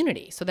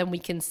immunity. So then we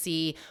can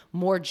see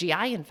more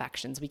GI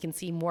infections. We can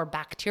see more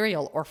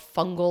bacterial or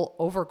fungal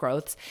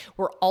overgrowths.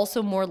 We're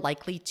also more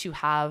likely to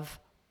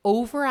have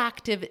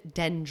overactive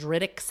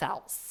dendritic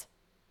cells,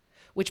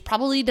 which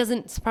probably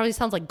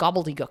sounds like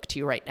gobbledygook to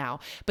you right now.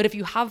 But if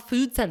you have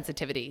food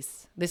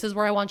sensitivities, this is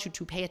where I want you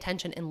to pay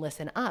attention and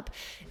listen up.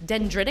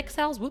 Dendritic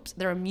cells,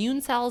 they're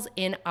immune cells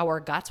in our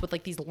guts with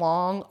like these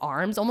long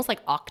arms, almost like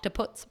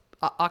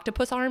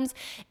octopus arms,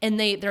 and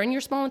they're in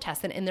your small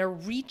intestine, and they're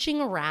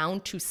reaching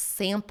around to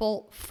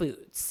sample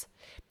foods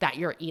that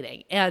you're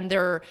eating. And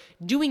they're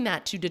doing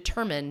that to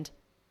determine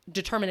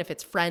if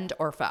it's friend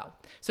or foe.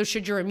 So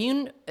should your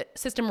immune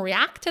system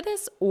react to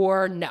this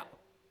or no?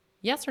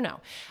 Yes or no?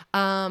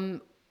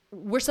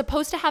 We're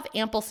supposed to have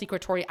ample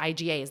secretory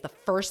IgA as the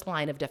first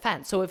line of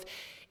defense. So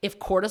if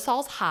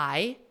cortisol's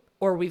high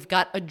or we've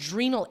got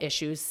adrenal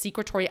issues,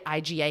 secretory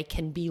IgA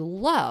can be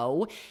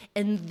low,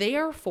 and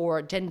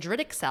therefore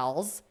dendritic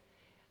cells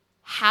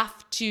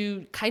have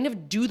to kind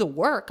of do the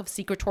work of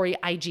secretory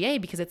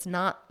IgA because it's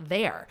not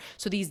there.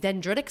 So these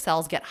dendritic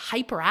cells get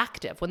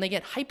hyperactive. When they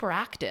get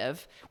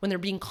hyperactive, when they're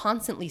being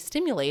constantly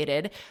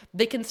stimulated,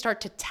 they can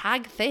start to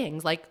tag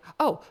things like,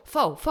 oh,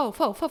 foe,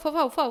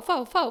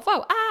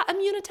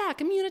 immune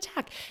attack.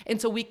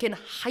 And so we can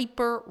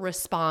hyper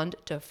respond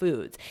to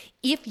foods.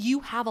 If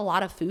you have a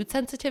lot of food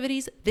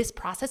sensitivities, this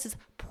process is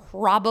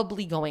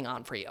probably going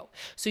on for you.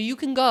 So you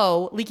can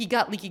go leaky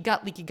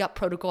gut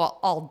protocol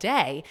all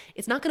day.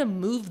 It's not going to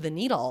move the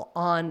needle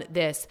on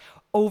this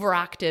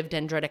overactive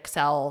dendritic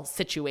cell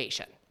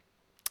situation.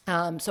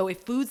 So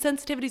if food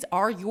sensitivities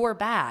are your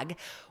bag,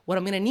 what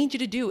I'm going to need you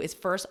to do is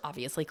first,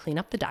 obviously, clean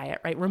up the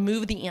diet, right?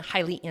 Remove the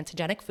highly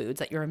antigenic foods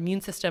that your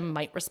immune system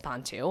might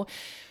respond to.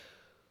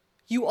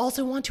 You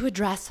also want to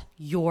address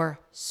your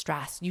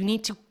stress. You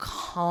need to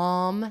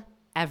calm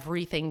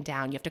everything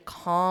down. You have to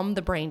calm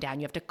the brain down.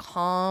 You have to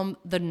calm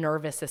the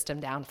nervous system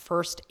down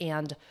first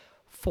and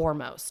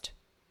foremost,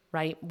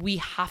 right? We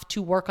have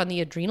to work on the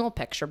adrenal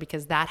picture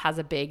because that has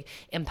a big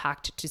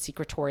impact to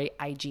secretory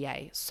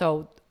IgA.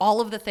 So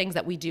all of the things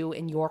that we do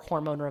in your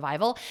hormone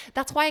revival,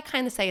 that's why I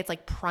kind of say it's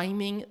like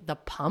priming the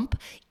pump,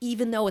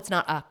 even though it's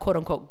not a quote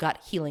unquote gut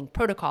healing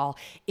protocol.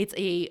 It's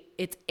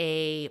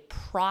a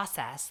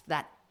process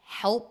that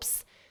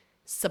helps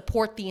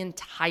support the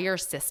entire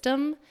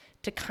system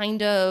to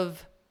kind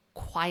of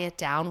quiet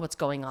down what's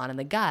going on in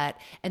the gut,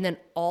 and then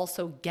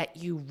also get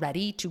you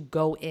ready to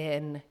go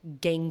in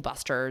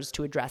gangbusters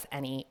to address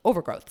any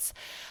overgrowths.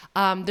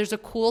 There's a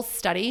cool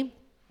study.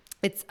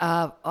 It's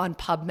on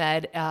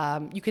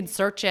PubMed. You can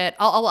search it.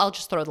 I'll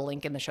just throw the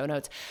link in the show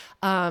notes.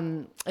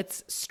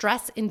 It's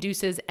stress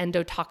induces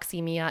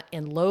endotoxemia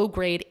and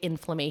low-grade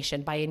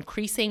inflammation by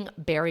increasing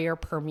barrier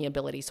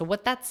permeability. So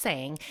what that's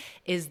saying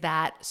is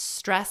that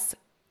stress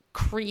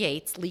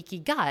creates leaky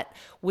gut,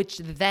 which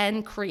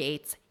then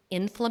creates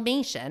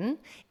inflammation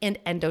and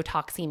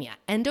endotoxemia.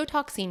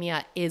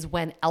 Endotoxemia is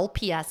when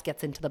LPS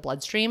gets into the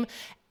bloodstream.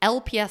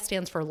 LPS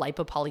stands for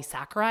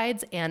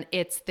lipopolysaccharides, and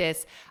it's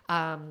this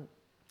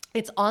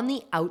it's on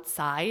the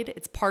outside.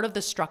 It's part of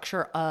the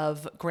structure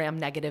of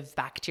gram-negative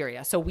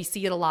bacteria. So we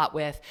see it a lot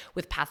with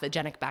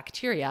pathogenic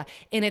bacteria,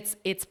 and it's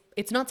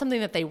not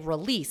something that they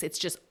release. It's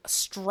just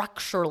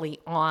structurally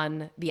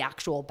on the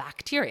actual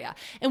bacteria.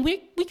 And we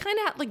kind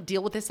of like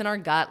deal with this in our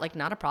gut, like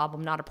not a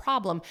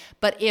problem.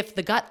 But if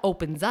the gut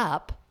opens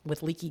up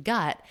with leaky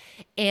gut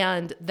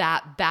and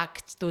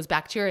those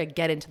bacteria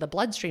get into the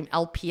bloodstream,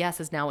 LPS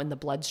is now in the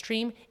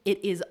bloodstream,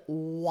 it is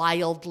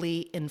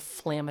wildly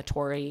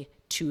inflammatory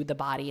to the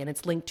body, and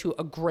it's linked to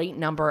a great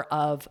number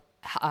of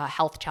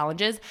health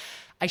challenges.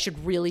 I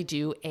should really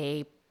do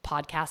a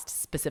podcast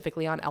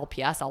specifically on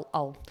LPS.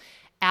 I'll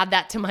add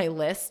that to my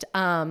list,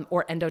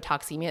 or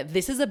endotoxemia.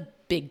 This is a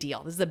big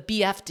deal. This is a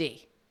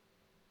BFD,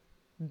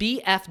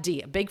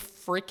 a big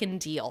freaking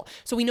deal.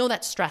 So we know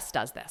that stress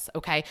does this,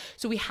 okay?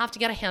 So we have to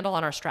get a handle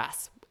on our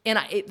stress. And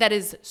that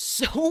is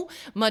so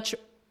much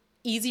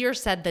easier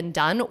said than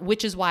done,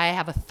 which is why I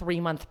have a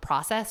 3-month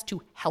process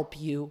to help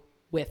you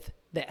with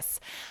this.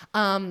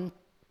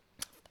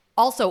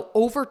 Also,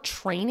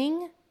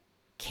 overtraining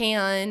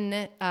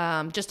can,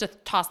 just to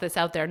toss this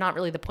out there, not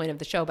really the point of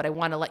the show, but I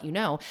want to let you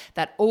know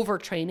that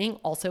overtraining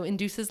also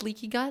induces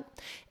leaky gut.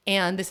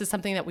 And this is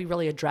something that we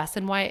really address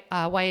in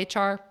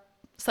YHR.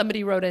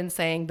 Somebody wrote in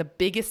saying the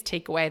biggest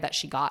takeaway that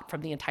she got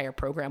from the entire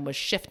program was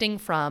shifting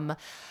from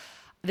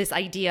this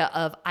idea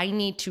of I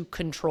need to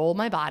control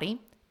my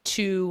body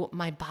to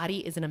my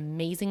body is an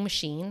amazing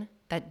machine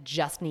that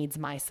just needs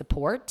my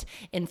support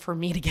and for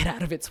me to get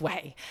out of its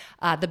way.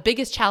 The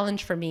biggest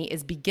challenge for me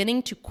is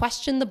beginning to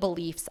question the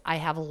beliefs I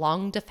have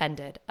long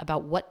defended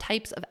about what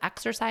types of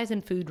exercise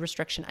and food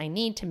restriction I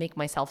need to make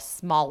myself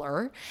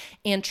smaller,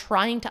 and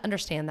trying to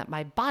understand that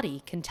my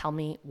body can tell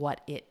me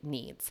what it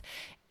needs.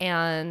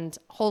 And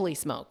holy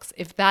smokes,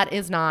 if that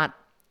is not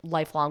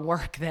lifelong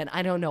work, then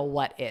I don't know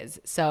what is.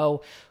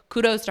 So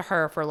kudos to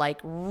her for like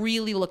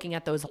really looking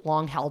at those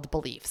long held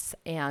beliefs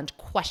and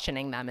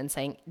questioning them and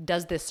saying,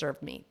 does this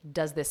serve me?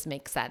 Does this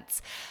make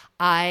sense?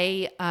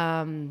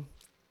 And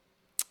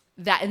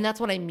that's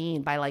what I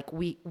mean by like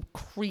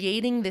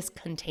creating this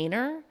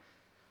container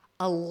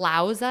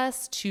allows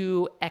us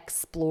to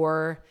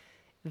explore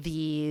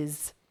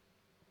this.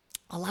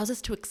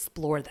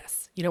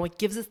 You know, it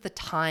gives us the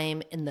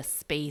time and the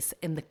space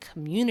and the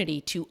community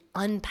to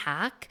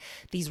unpack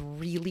these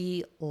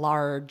really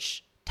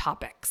large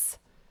topics.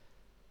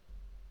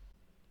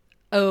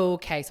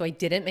 Okay, so I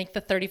didn't make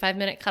the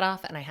 35-minute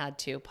cutoff and I had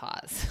to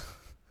pause.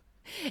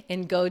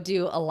 and go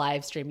do a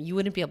live stream. You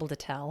wouldn't be able to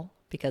tell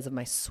because of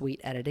my sweet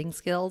editing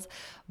skills,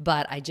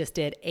 but I just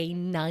did a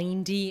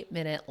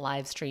 90-minute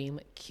live stream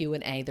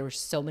Q&A. There were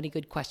so many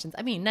good questions.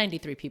 I mean,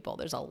 93 people,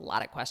 there's a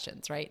lot of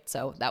questions, right?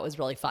 So that was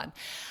really fun.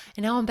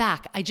 And now I'm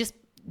back. I just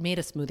made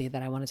a smoothie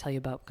that I want to tell you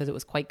about because it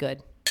was quite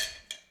good.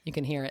 You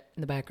can hear it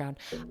in the background.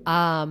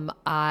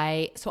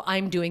 So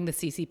I'm doing the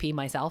CCP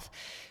myself,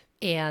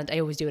 and I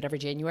always do it every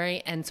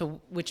January. And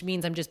so, which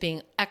means I'm just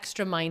being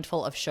extra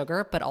mindful of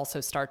sugar, but also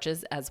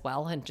starches as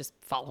well, and just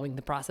following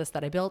the process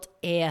that I built.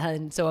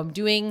 And so I'm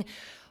doing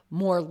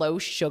more low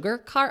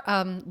sugar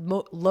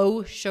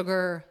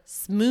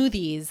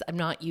smoothies. I'm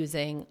not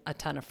using a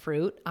ton of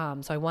fruit.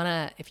 So I want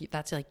to, if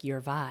that's like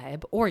your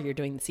vibe, or you're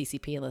doing the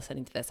CCP and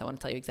listening to this, I want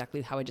to tell you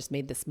exactly how I just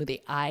made this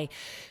smoothie. I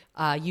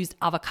used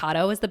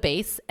avocado as the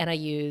base, and I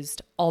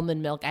used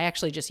almond milk. I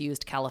actually just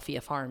used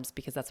Califia Farms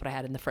because that's what I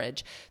had in the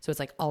fridge. So it's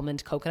like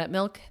almond coconut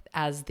milk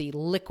as the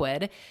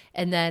liquid.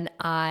 And then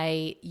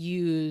I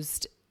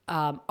used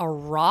a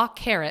raw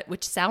carrot,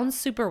 which sounds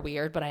super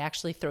weird, but I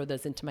actually throw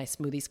those into my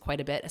smoothies quite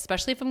a bit,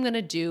 especially if I'm going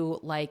to do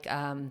like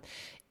a,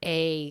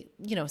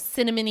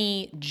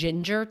 cinnamony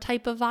ginger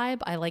type of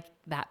vibe. I like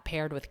that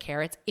paired with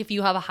carrots. If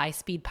you have a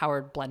high-speed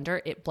powered blender,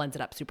 it blends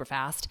it up super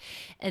fast.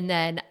 And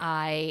then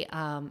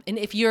and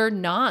if you're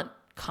not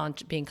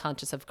being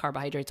conscious of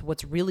carbohydrates,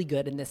 what's really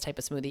good in this type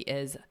of smoothie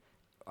is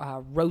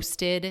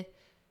roasted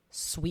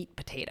sweet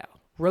potato.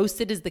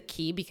 Roasted is the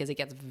key because it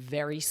gets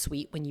very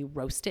sweet when you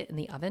roast it in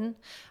the oven.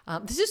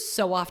 This is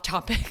so off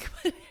topic,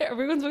 but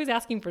everyone's always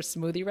asking for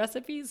smoothie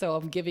recipes, so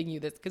I'm giving you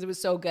this because it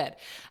was so good.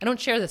 I don't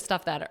share the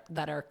stuff that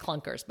are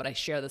clunkers, but I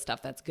share the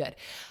stuff that's good.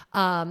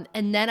 And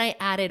then I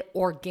added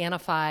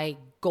Organifi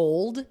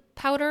Gold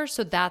powder,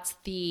 so that's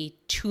the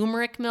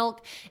turmeric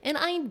milk. And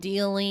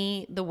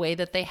ideally, the way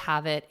that they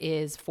have it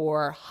is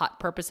for hot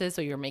purposes,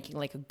 so you're making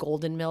like a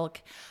golden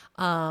milk.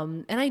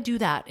 And I do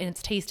that, and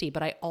it's tasty,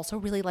 but I also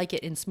really like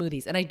it in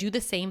smoothies. And I do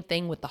the same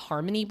thing with the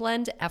Harmony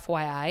blend,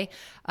 FYI.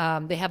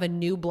 They have a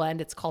new blend.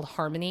 It's called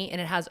Harmony,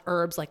 and it has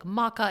herbs like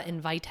maca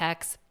and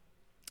vitex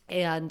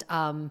and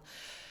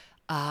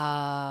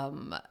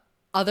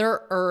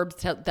other herbs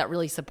that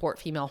really support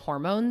female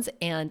hormones.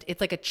 And it's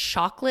like a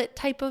chocolate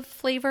type of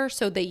flavor.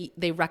 So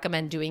they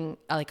recommend doing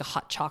like a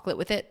hot chocolate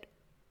with it.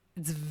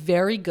 It's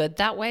very good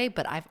that way,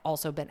 but I've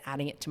also been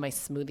adding it to my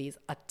smoothies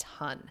a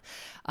ton.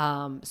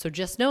 So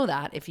just know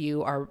that if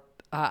you are,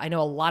 I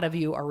know a lot of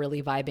you are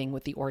really vibing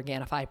with the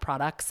Organifi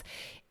products,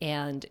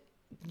 and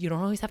you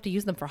don't always have to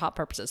use them for hot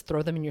purposes.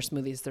 Throw them in your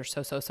smoothies. They're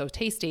so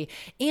tasty,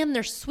 and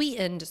they're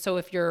sweetened. So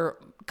if you're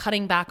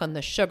cutting back on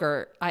the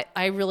sugar,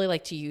 I really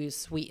like to use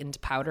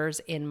sweetened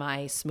powders in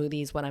my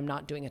smoothies when I'm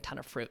not doing a ton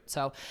of fruit.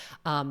 So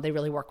they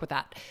really work with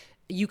that.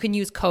 You can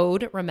use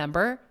code,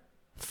 remember,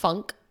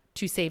 FUNK,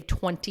 to save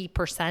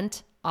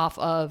 20% off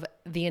of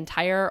the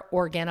entire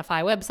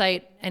Organifi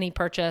website. Any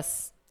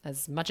purchase,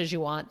 as much as you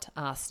want,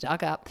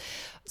 stock up.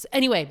 So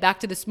anyway,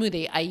 back to the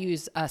smoothie. I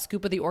use a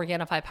scoop of the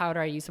Organifi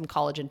powder. I use some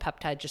collagen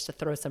peptide just to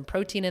throw some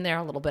protein in there,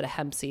 a little bit of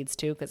hemp seeds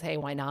too, because hey,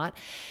 why not?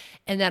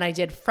 And then I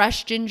did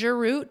fresh ginger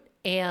root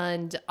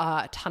and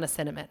a ton of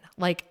cinnamon,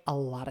 like a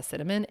lot of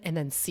cinnamon, and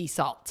then sea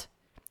salt.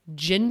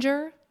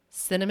 Ginger,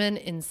 cinnamon,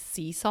 and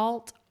sea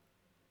salt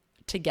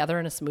together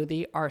in a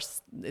smoothie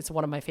it's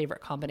one of my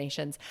favorite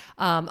combinations.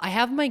 I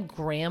have my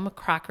graham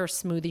cracker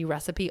smoothie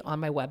recipe on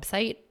my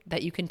website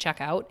that you can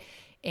check out,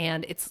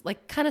 and it's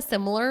like kind of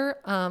similar,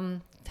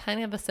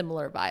 kind of a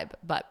similar vibe.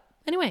 But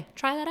anyway,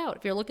 try that out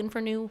if you're looking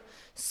for new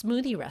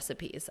smoothie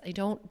recipes. I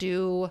don't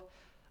do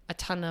a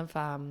ton of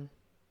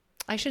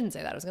I shouldn't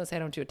say that. I was going to say I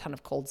don't do a ton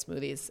of cold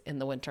smoothies in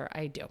the winter.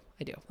 I do.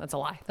 That's a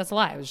lie.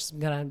 I was just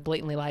going to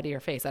blatantly lie to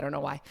your face. I don't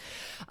know why.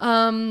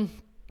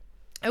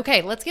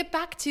 Okay, let's get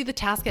back to the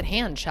task at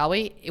hand, shall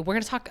we? We're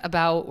going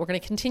to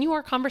continue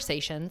our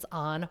conversations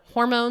on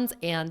hormones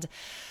and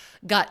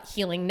gut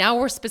healing. Now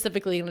we're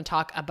specifically going to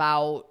talk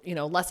about,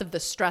 less of the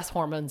stress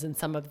hormones and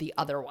some of the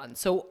other ones.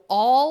 So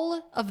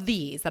all of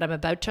these that I'm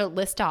about to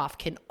list off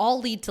can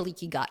all lead to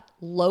leaky gut.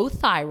 Low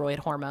thyroid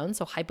hormone,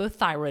 so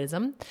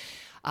hypothyroidism,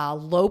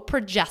 low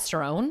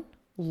progesterone,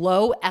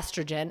 low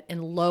estrogen,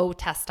 and low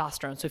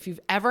testosterone. So if you've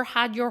ever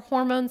had your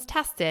hormones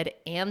tested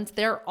and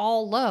they're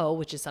all low,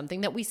 which is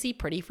something that we see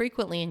pretty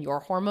frequently in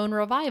your hormone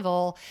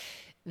revival,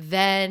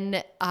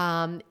 then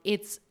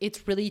it's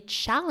really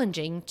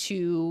challenging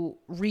to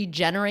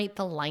regenerate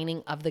the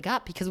lining of the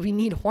gut because we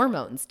need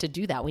hormones to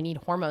do that. We need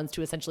hormones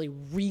to essentially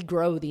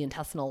regrow the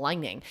intestinal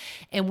lining.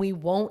 And we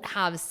won't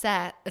have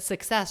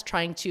success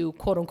trying to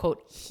quote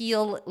unquote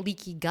heal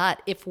leaky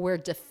gut if we're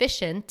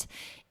deficient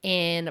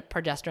in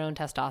progesterone,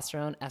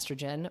 testosterone,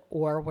 estrogen,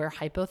 or we're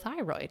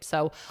hypothyroid.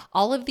 So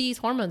all of these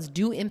hormones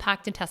do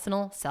impact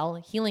intestinal cell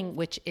healing,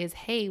 which is,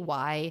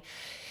 why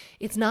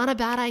it's not a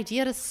bad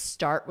idea to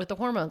start with the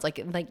hormones. Like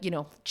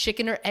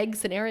chicken or egg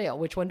scenario.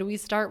 Which one do we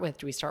start with?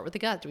 Do we start with the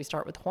gut? Do we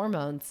start with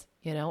hormones?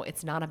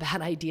 It's not a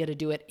bad idea to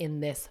do it in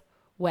this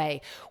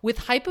way. With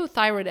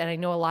hypothyroid, and I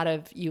know a lot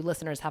of you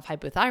listeners have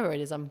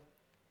hypothyroidism,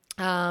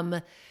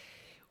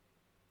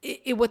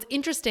 what's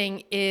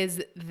interesting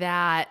is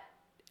that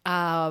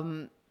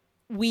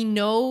we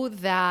know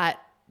that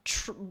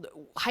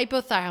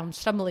I'm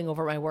stumbling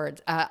over my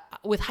words.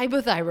 With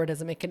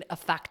hypothyroidism, it can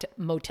affect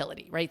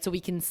motility, right? So we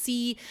can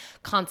see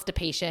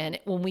constipation.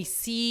 When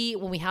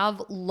we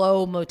have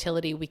low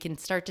motility, we can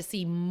start to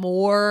see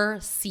more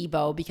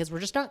SIBO because we're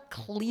just not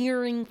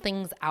clearing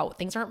things out.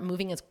 Things aren't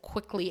moving as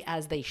quickly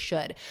as they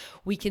should.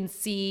 We can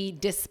see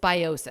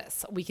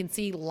dysbiosis. We can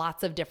see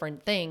lots of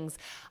different things.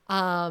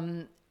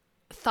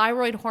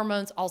 Thyroid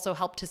hormones also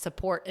help to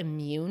support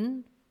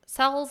immune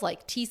cells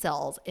like T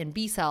cells and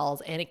B cells,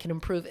 and it can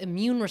improve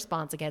immune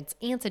response against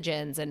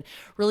antigens and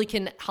really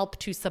can help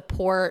to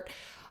support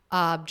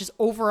just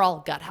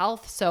overall gut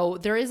health. So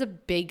there is a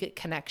big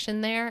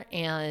connection there.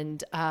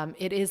 And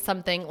it is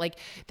something like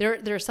there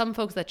are some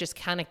folks that just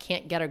kind of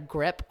can't get a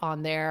grip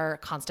on their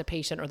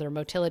constipation or their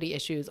motility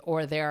issues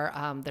or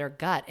their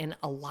gut. And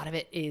a lot of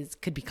it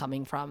could be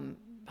coming from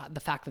the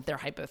fact that they're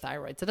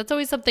hypothyroid. So that's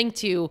always something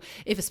to,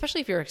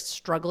 especially if you're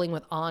struggling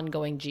with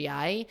ongoing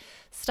GI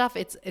stuff,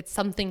 it's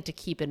something to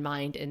keep in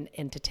mind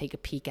and to take a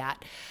peek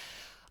at.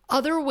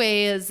 Other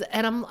ways,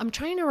 and I'm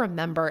trying to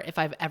remember if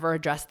I've ever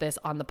addressed this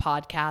on the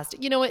podcast.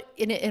 You know,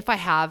 if I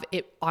have,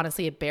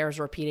 it bears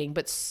repeating,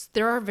 but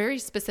there are very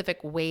specific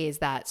ways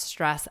that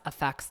stress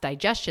affects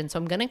digestion. So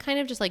I'm going to kind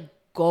of just like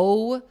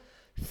go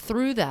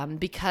through them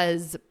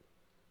because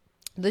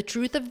the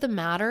truth of the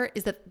matter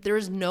is that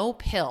there's no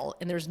pill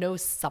and there's no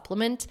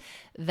supplement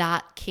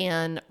that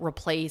can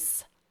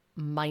replace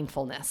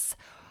mindfulness,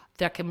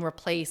 that can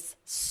replace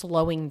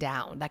slowing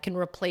down, that can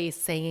replace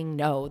saying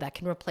no, that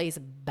can replace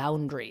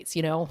boundaries,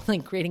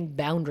 like creating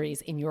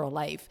boundaries in your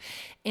life.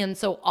 And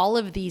so all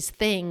of these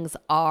things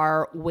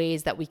are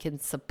ways that we can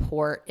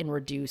support and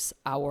reduce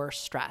our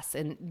stress.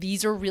 And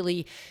these are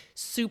really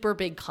super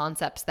big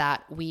concepts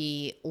that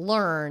we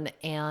learn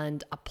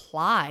and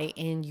apply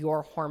in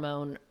your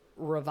hormone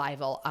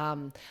revival.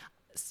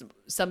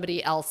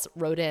 Somebody else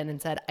wrote in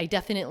and said, I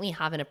definitely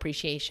have an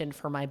appreciation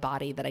for my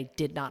body that I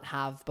did not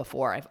have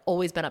before. I've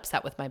always been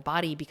upset with my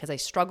body because I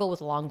struggle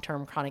with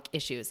long-term chronic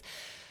issues.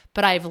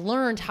 But I've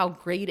learned how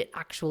great it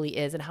actually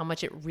is and how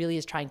much it really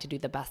is trying to do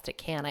the best it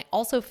can. I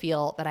also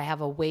feel that I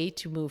have a way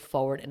to move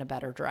forward in a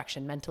better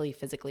direction, mentally,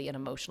 physically, and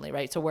emotionally,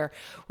 right? So we're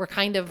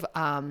kind of,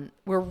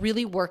 we're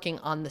really working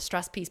on the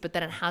stress piece, but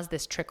then it has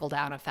this trickle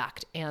down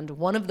effect. And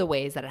one of the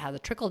ways that it has a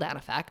trickle down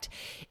effect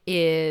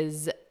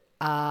is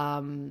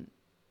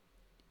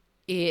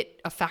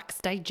it affects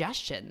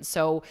digestion.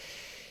 So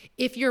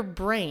if your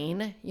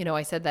brain,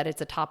 I said that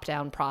it's a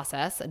top-down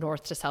process, a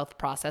north to south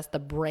process, the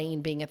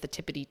brain being at the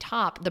tippity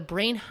top, the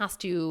brain has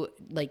to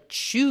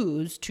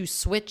choose to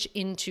switch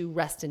into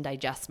rest and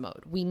digest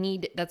mode.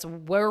 That's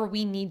where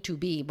we need to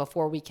be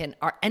before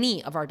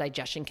any of our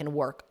digestion can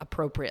work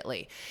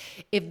appropriately.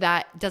 If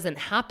that doesn't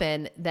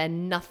happen,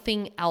 then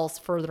nothing else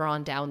further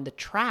on down the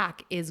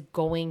track is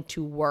going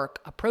to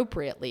work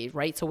appropriately,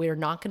 right? So we're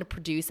not going to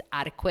produce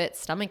adequate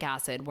stomach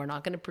acid. We're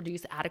not going to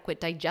produce adequate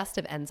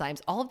digestive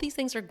enzymes. All of these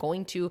things are going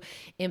to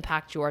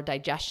impact your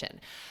digestion.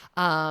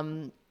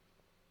 An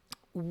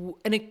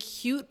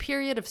acute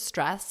period of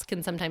stress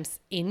can sometimes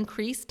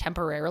increase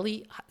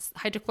temporarily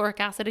hydrochloric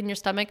acid in your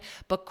stomach,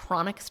 but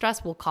chronic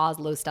stress will cause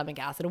low stomach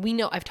acid. And we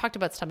know, I've talked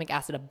about stomach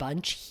acid a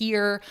bunch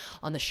here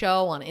on the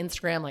show, on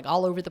Instagram,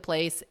 all over the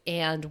place.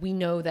 And we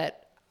know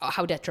that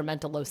how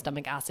detrimental low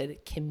stomach acid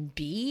can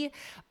be.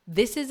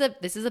 This is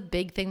a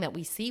big thing that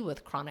we see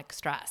with chronic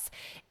stress.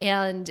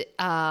 And,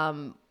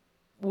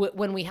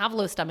 when we have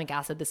low stomach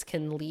acid, this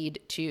can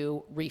lead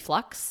to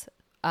reflux.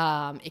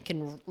 It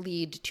can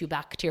lead to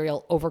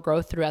bacterial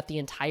overgrowth throughout the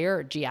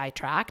entire GI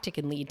tract. It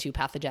can lead to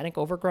pathogenic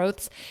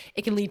overgrowths.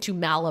 It can lead to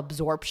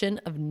malabsorption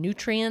of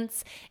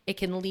nutrients. It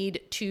can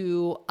lead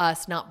to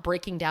us not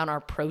breaking down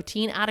our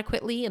protein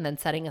adequately and then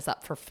setting us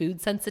up for food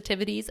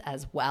sensitivities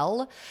as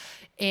well.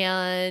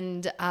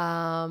 And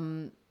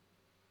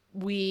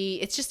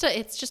it's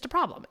just a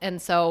problem.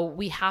 And so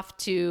we have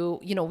to,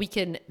 we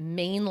can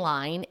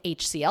mainline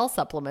HCl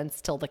supplements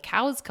till the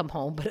cows come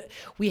home, but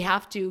we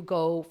have to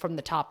go from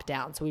the top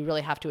down. So we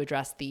really have to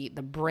address the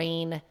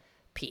brain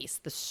piece,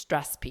 the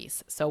stress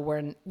piece. So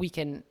we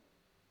can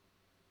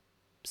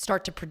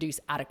start to produce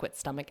adequate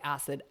stomach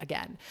acid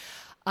again.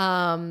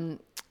 That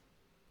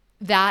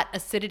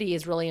acidity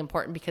is really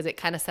important because it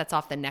kind of sets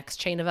off the next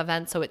chain of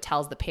events. So it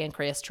tells the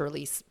pancreas to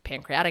release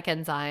pancreatic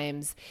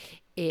enzymes.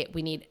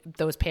 We need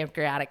those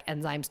pancreatic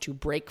enzymes to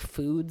break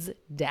foods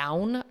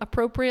down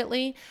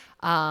appropriately.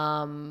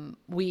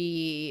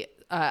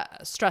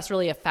 Stress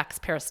really affects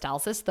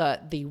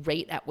peristalsis, the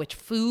rate at which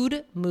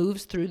food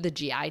moves through the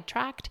GI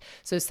tract.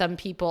 So some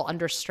people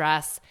under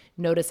stress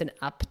notice an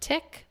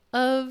uptick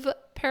of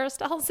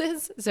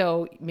peristalsis,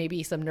 so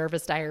maybe some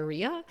nervous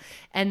diarrhea.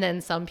 And then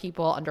some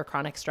people under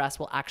chronic stress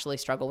will actually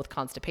struggle with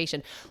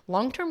constipation.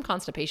 Long-term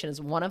constipation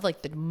is one of the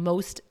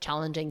most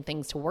challenging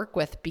things to work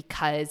with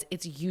because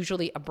it's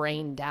usually a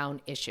brain down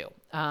issue.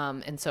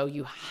 And so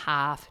you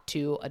have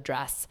to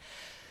address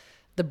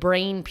the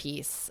brain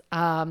piece.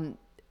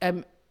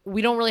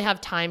 We don't really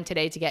have time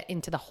today to get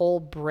into the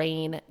whole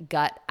brain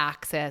gut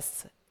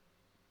axis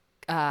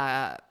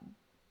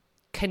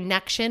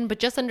connection, but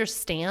just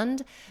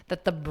understand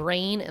that the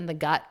brain and the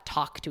gut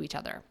talk to each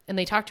other, and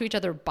they talk to each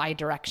other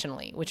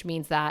bidirectionally, which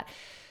means that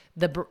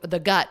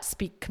the gut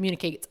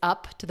communicates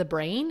up to the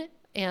brain,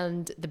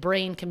 and the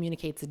brain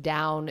communicates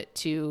down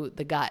to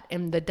the gut.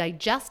 And the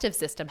digestive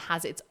system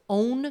has its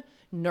own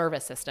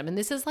nervous system. And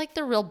this is like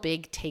the real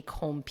big take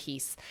home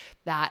piece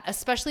that,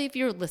 especially if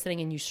you're listening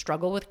and you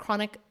struggle with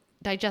chronic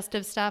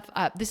digestive stuff,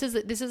 this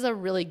is a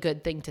really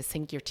good thing to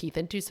sink your teeth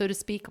into, so to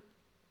speak.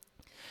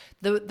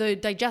 The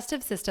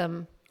digestive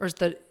system,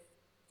 the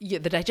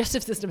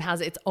digestive system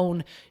has its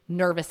own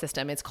nervous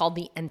system. It's called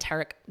the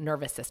enteric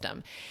nervous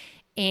system.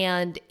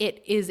 And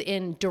it is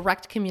in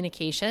direct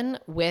communication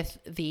with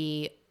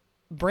the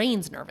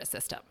brain's nervous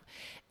system.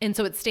 And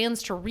so it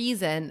stands to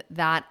reason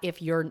that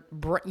if your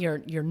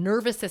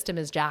nervous system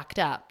is jacked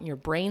up, your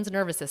brain's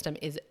nervous system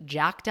is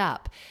jacked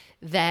up,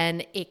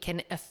 then it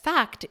can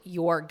affect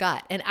your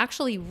gut. And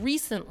actually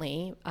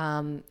recently,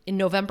 in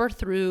November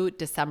through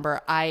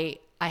December, I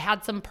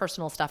had some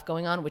personal stuff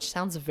going on, which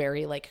sounds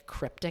very like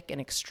cryptic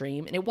and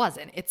extreme. And it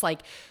wasn't. It's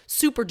like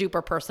super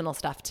duper personal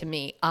stuff to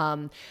me.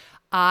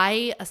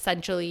 I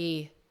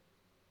essentially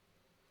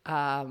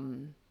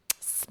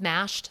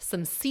smashed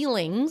some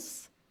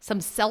ceilings,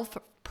 some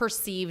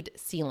self-perceived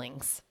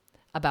ceilings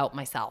about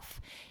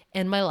myself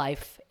and my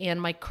life and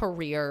my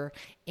career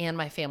and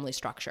my family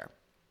structure.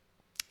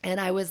 And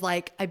I was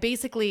like, I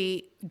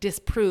basically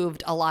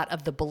disproved a lot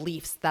of the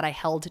beliefs that I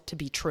held to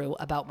be true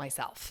about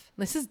myself.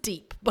 This is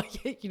deep,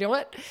 but you know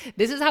what?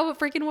 This is how it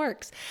freaking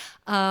works.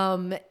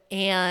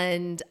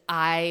 And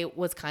I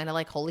was kind of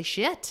like, holy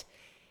shit,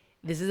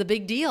 this is a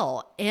big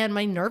deal. And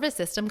my nervous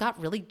system got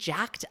really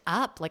jacked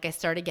up. Like I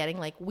started getting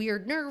like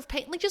weird nerve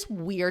pain, like just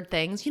weird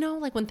things, you know,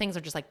 like when things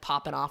are just like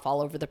popping off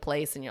all over the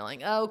place and you're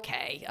like,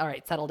 okay, all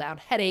right, settle down,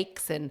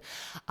 headaches and,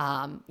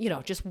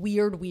 just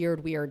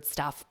weird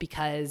stuff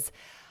because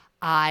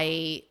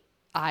I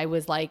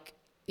was like,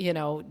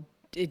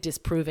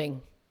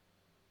 disproving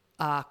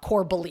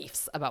core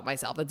beliefs about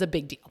myself. It's a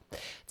big deal.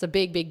 It's a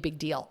big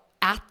deal.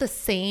 At the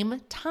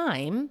same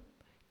time,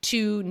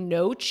 to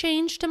no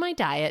change to my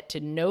diet, to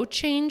no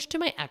change to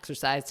my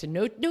exercise, to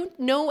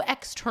no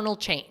external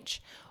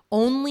change,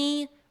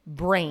 only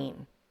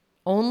brain,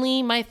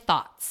 only my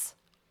thoughts,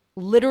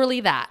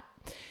 literally that.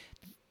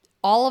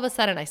 All of a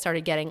sudden I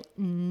started getting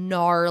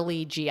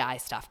gnarly GI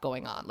stuff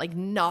going on, like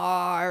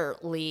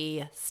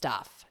gnarly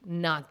stuff,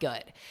 not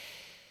good.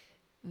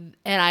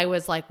 And I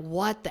was like,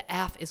 what the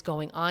F is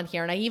going on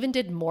here? And I even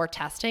did more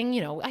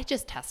testing. I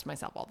just test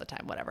myself all the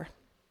time, whatever.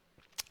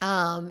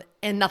 And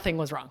nothing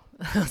was wrong.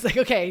 I was like,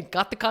 okay,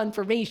 got the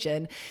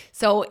confirmation.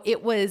 So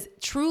it was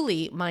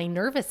truly my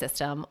nervous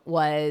system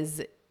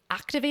was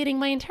activating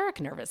my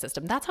enteric nervous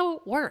system. That's how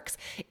it works.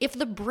 If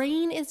the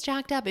brain is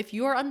jacked up, if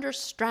you're under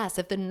stress,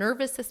 if the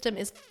nervous system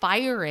is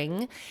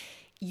firing,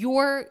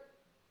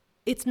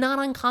 it's not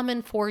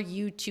uncommon for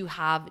you to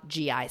have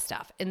GI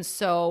stuff. And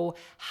so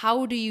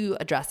how do you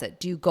address it?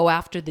 Do you go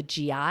after the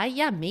GI?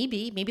 Yeah,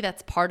 maybe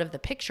that's part of the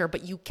picture,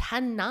 but you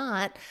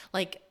cannot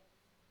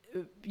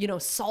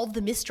solve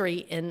the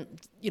mystery and,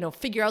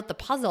 figure out the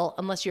puzzle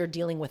unless you're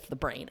dealing with the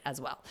brain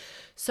as well.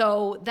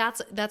 So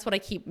that's what I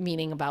keep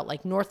meaning about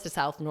like north to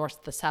south.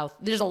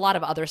 There's a lot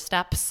of other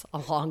steps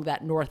along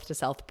that north to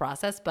south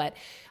process, but,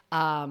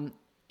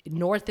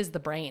 north is the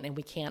brain and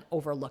we can't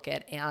overlook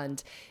it.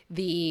 And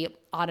the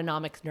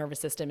autonomic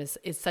nervous system is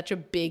such a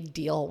big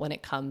deal when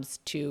it comes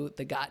to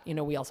the gut.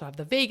 We also have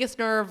the vagus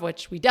nerve,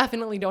 which we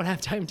definitely don't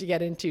have time to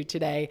get into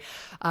today.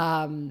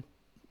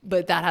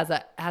 But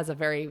that has a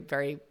very,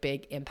 very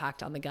big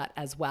impact on the gut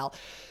as well.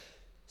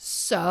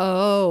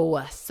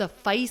 So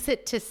suffice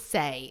it to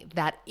say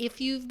that if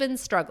you've been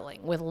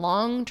struggling with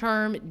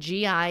long-term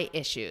GI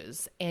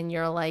issues and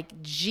you're like,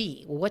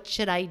 gee, what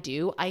should I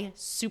do? I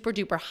super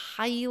duper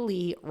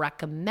highly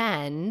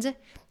recommend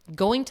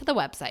going to the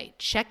website,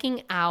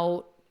 checking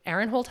out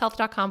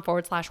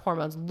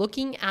erinholthealth.com/hormones,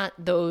 looking at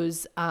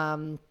those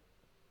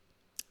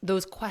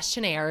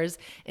questionnaires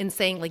and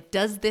saying like,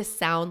 does this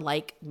sound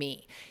like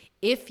me?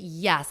 If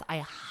yes, I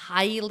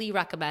highly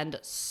recommend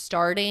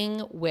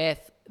starting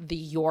with the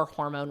Your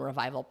Hormone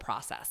Revival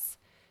process.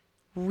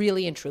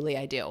 Really and truly,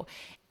 I do.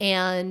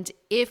 And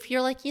if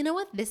you're like, you know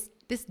what, this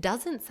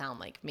doesn't sound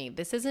like me.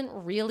 This isn't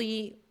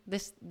really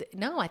this.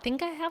 No, I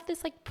think I have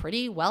this like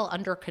pretty well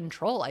under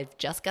control. I've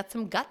just got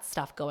some gut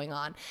stuff going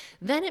on.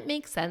 Then it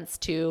makes sense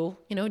to,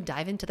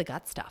 dive into the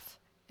gut stuff.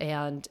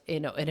 And,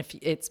 and if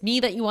it's me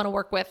that you want to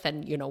work with,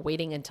 then,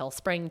 waiting until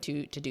spring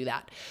to do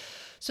that.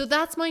 So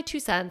that's my 2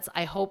 cents.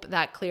 I hope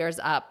that clears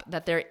up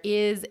that there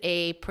is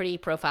a pretty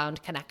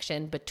profound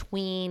connection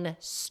between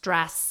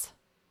stress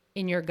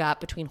in your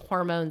gut, between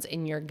hormones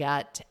in your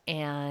gut.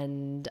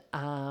 And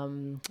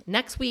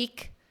next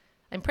week,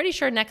 I'm pretty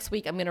sure next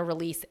week I'm going to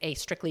release a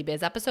Strictly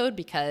Biz episode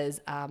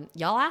because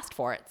y'all asked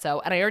for it.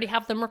 And I already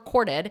have them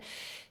recorded.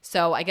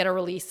 So I get to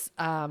release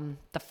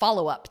the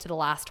follow-up to the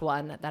last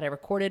one that I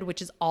recorded,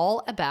 which is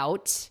all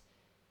about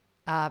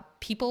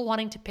people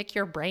wanting to pick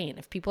your brain.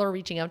 If people are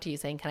reaching out to you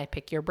saying, can I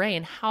pick your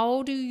brain?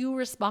 How do you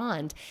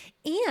respond?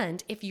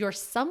 And if you're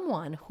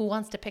someone who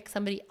wants to pick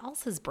somebody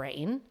else's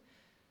brain,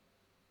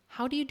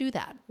 how do you do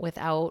that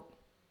without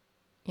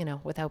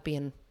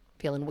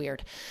feeling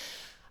weird?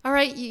 All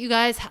right, you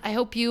guys, I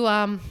hope you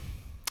have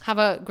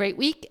a great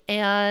week,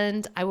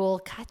 and I will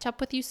catch up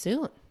with you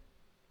soon.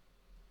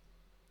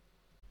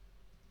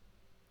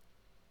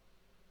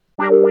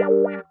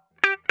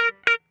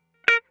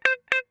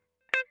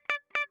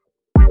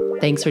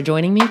 Thanks for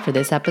joining me for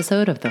this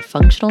episode of the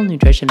Functional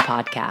Nutrition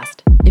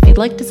Podcast. If you'd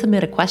like to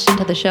submit a question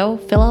to the show,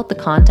 fill out the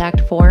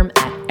contact form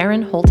at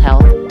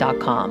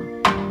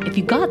erinholthealth.com. If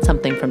you got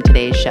something from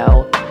today's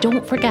show,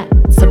 don't forget,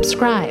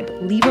 subscribe,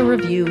 leave a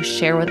review,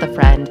 share with a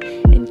friend,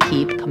 and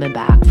keep coming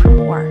back for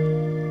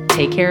more.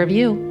 Take care of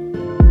you.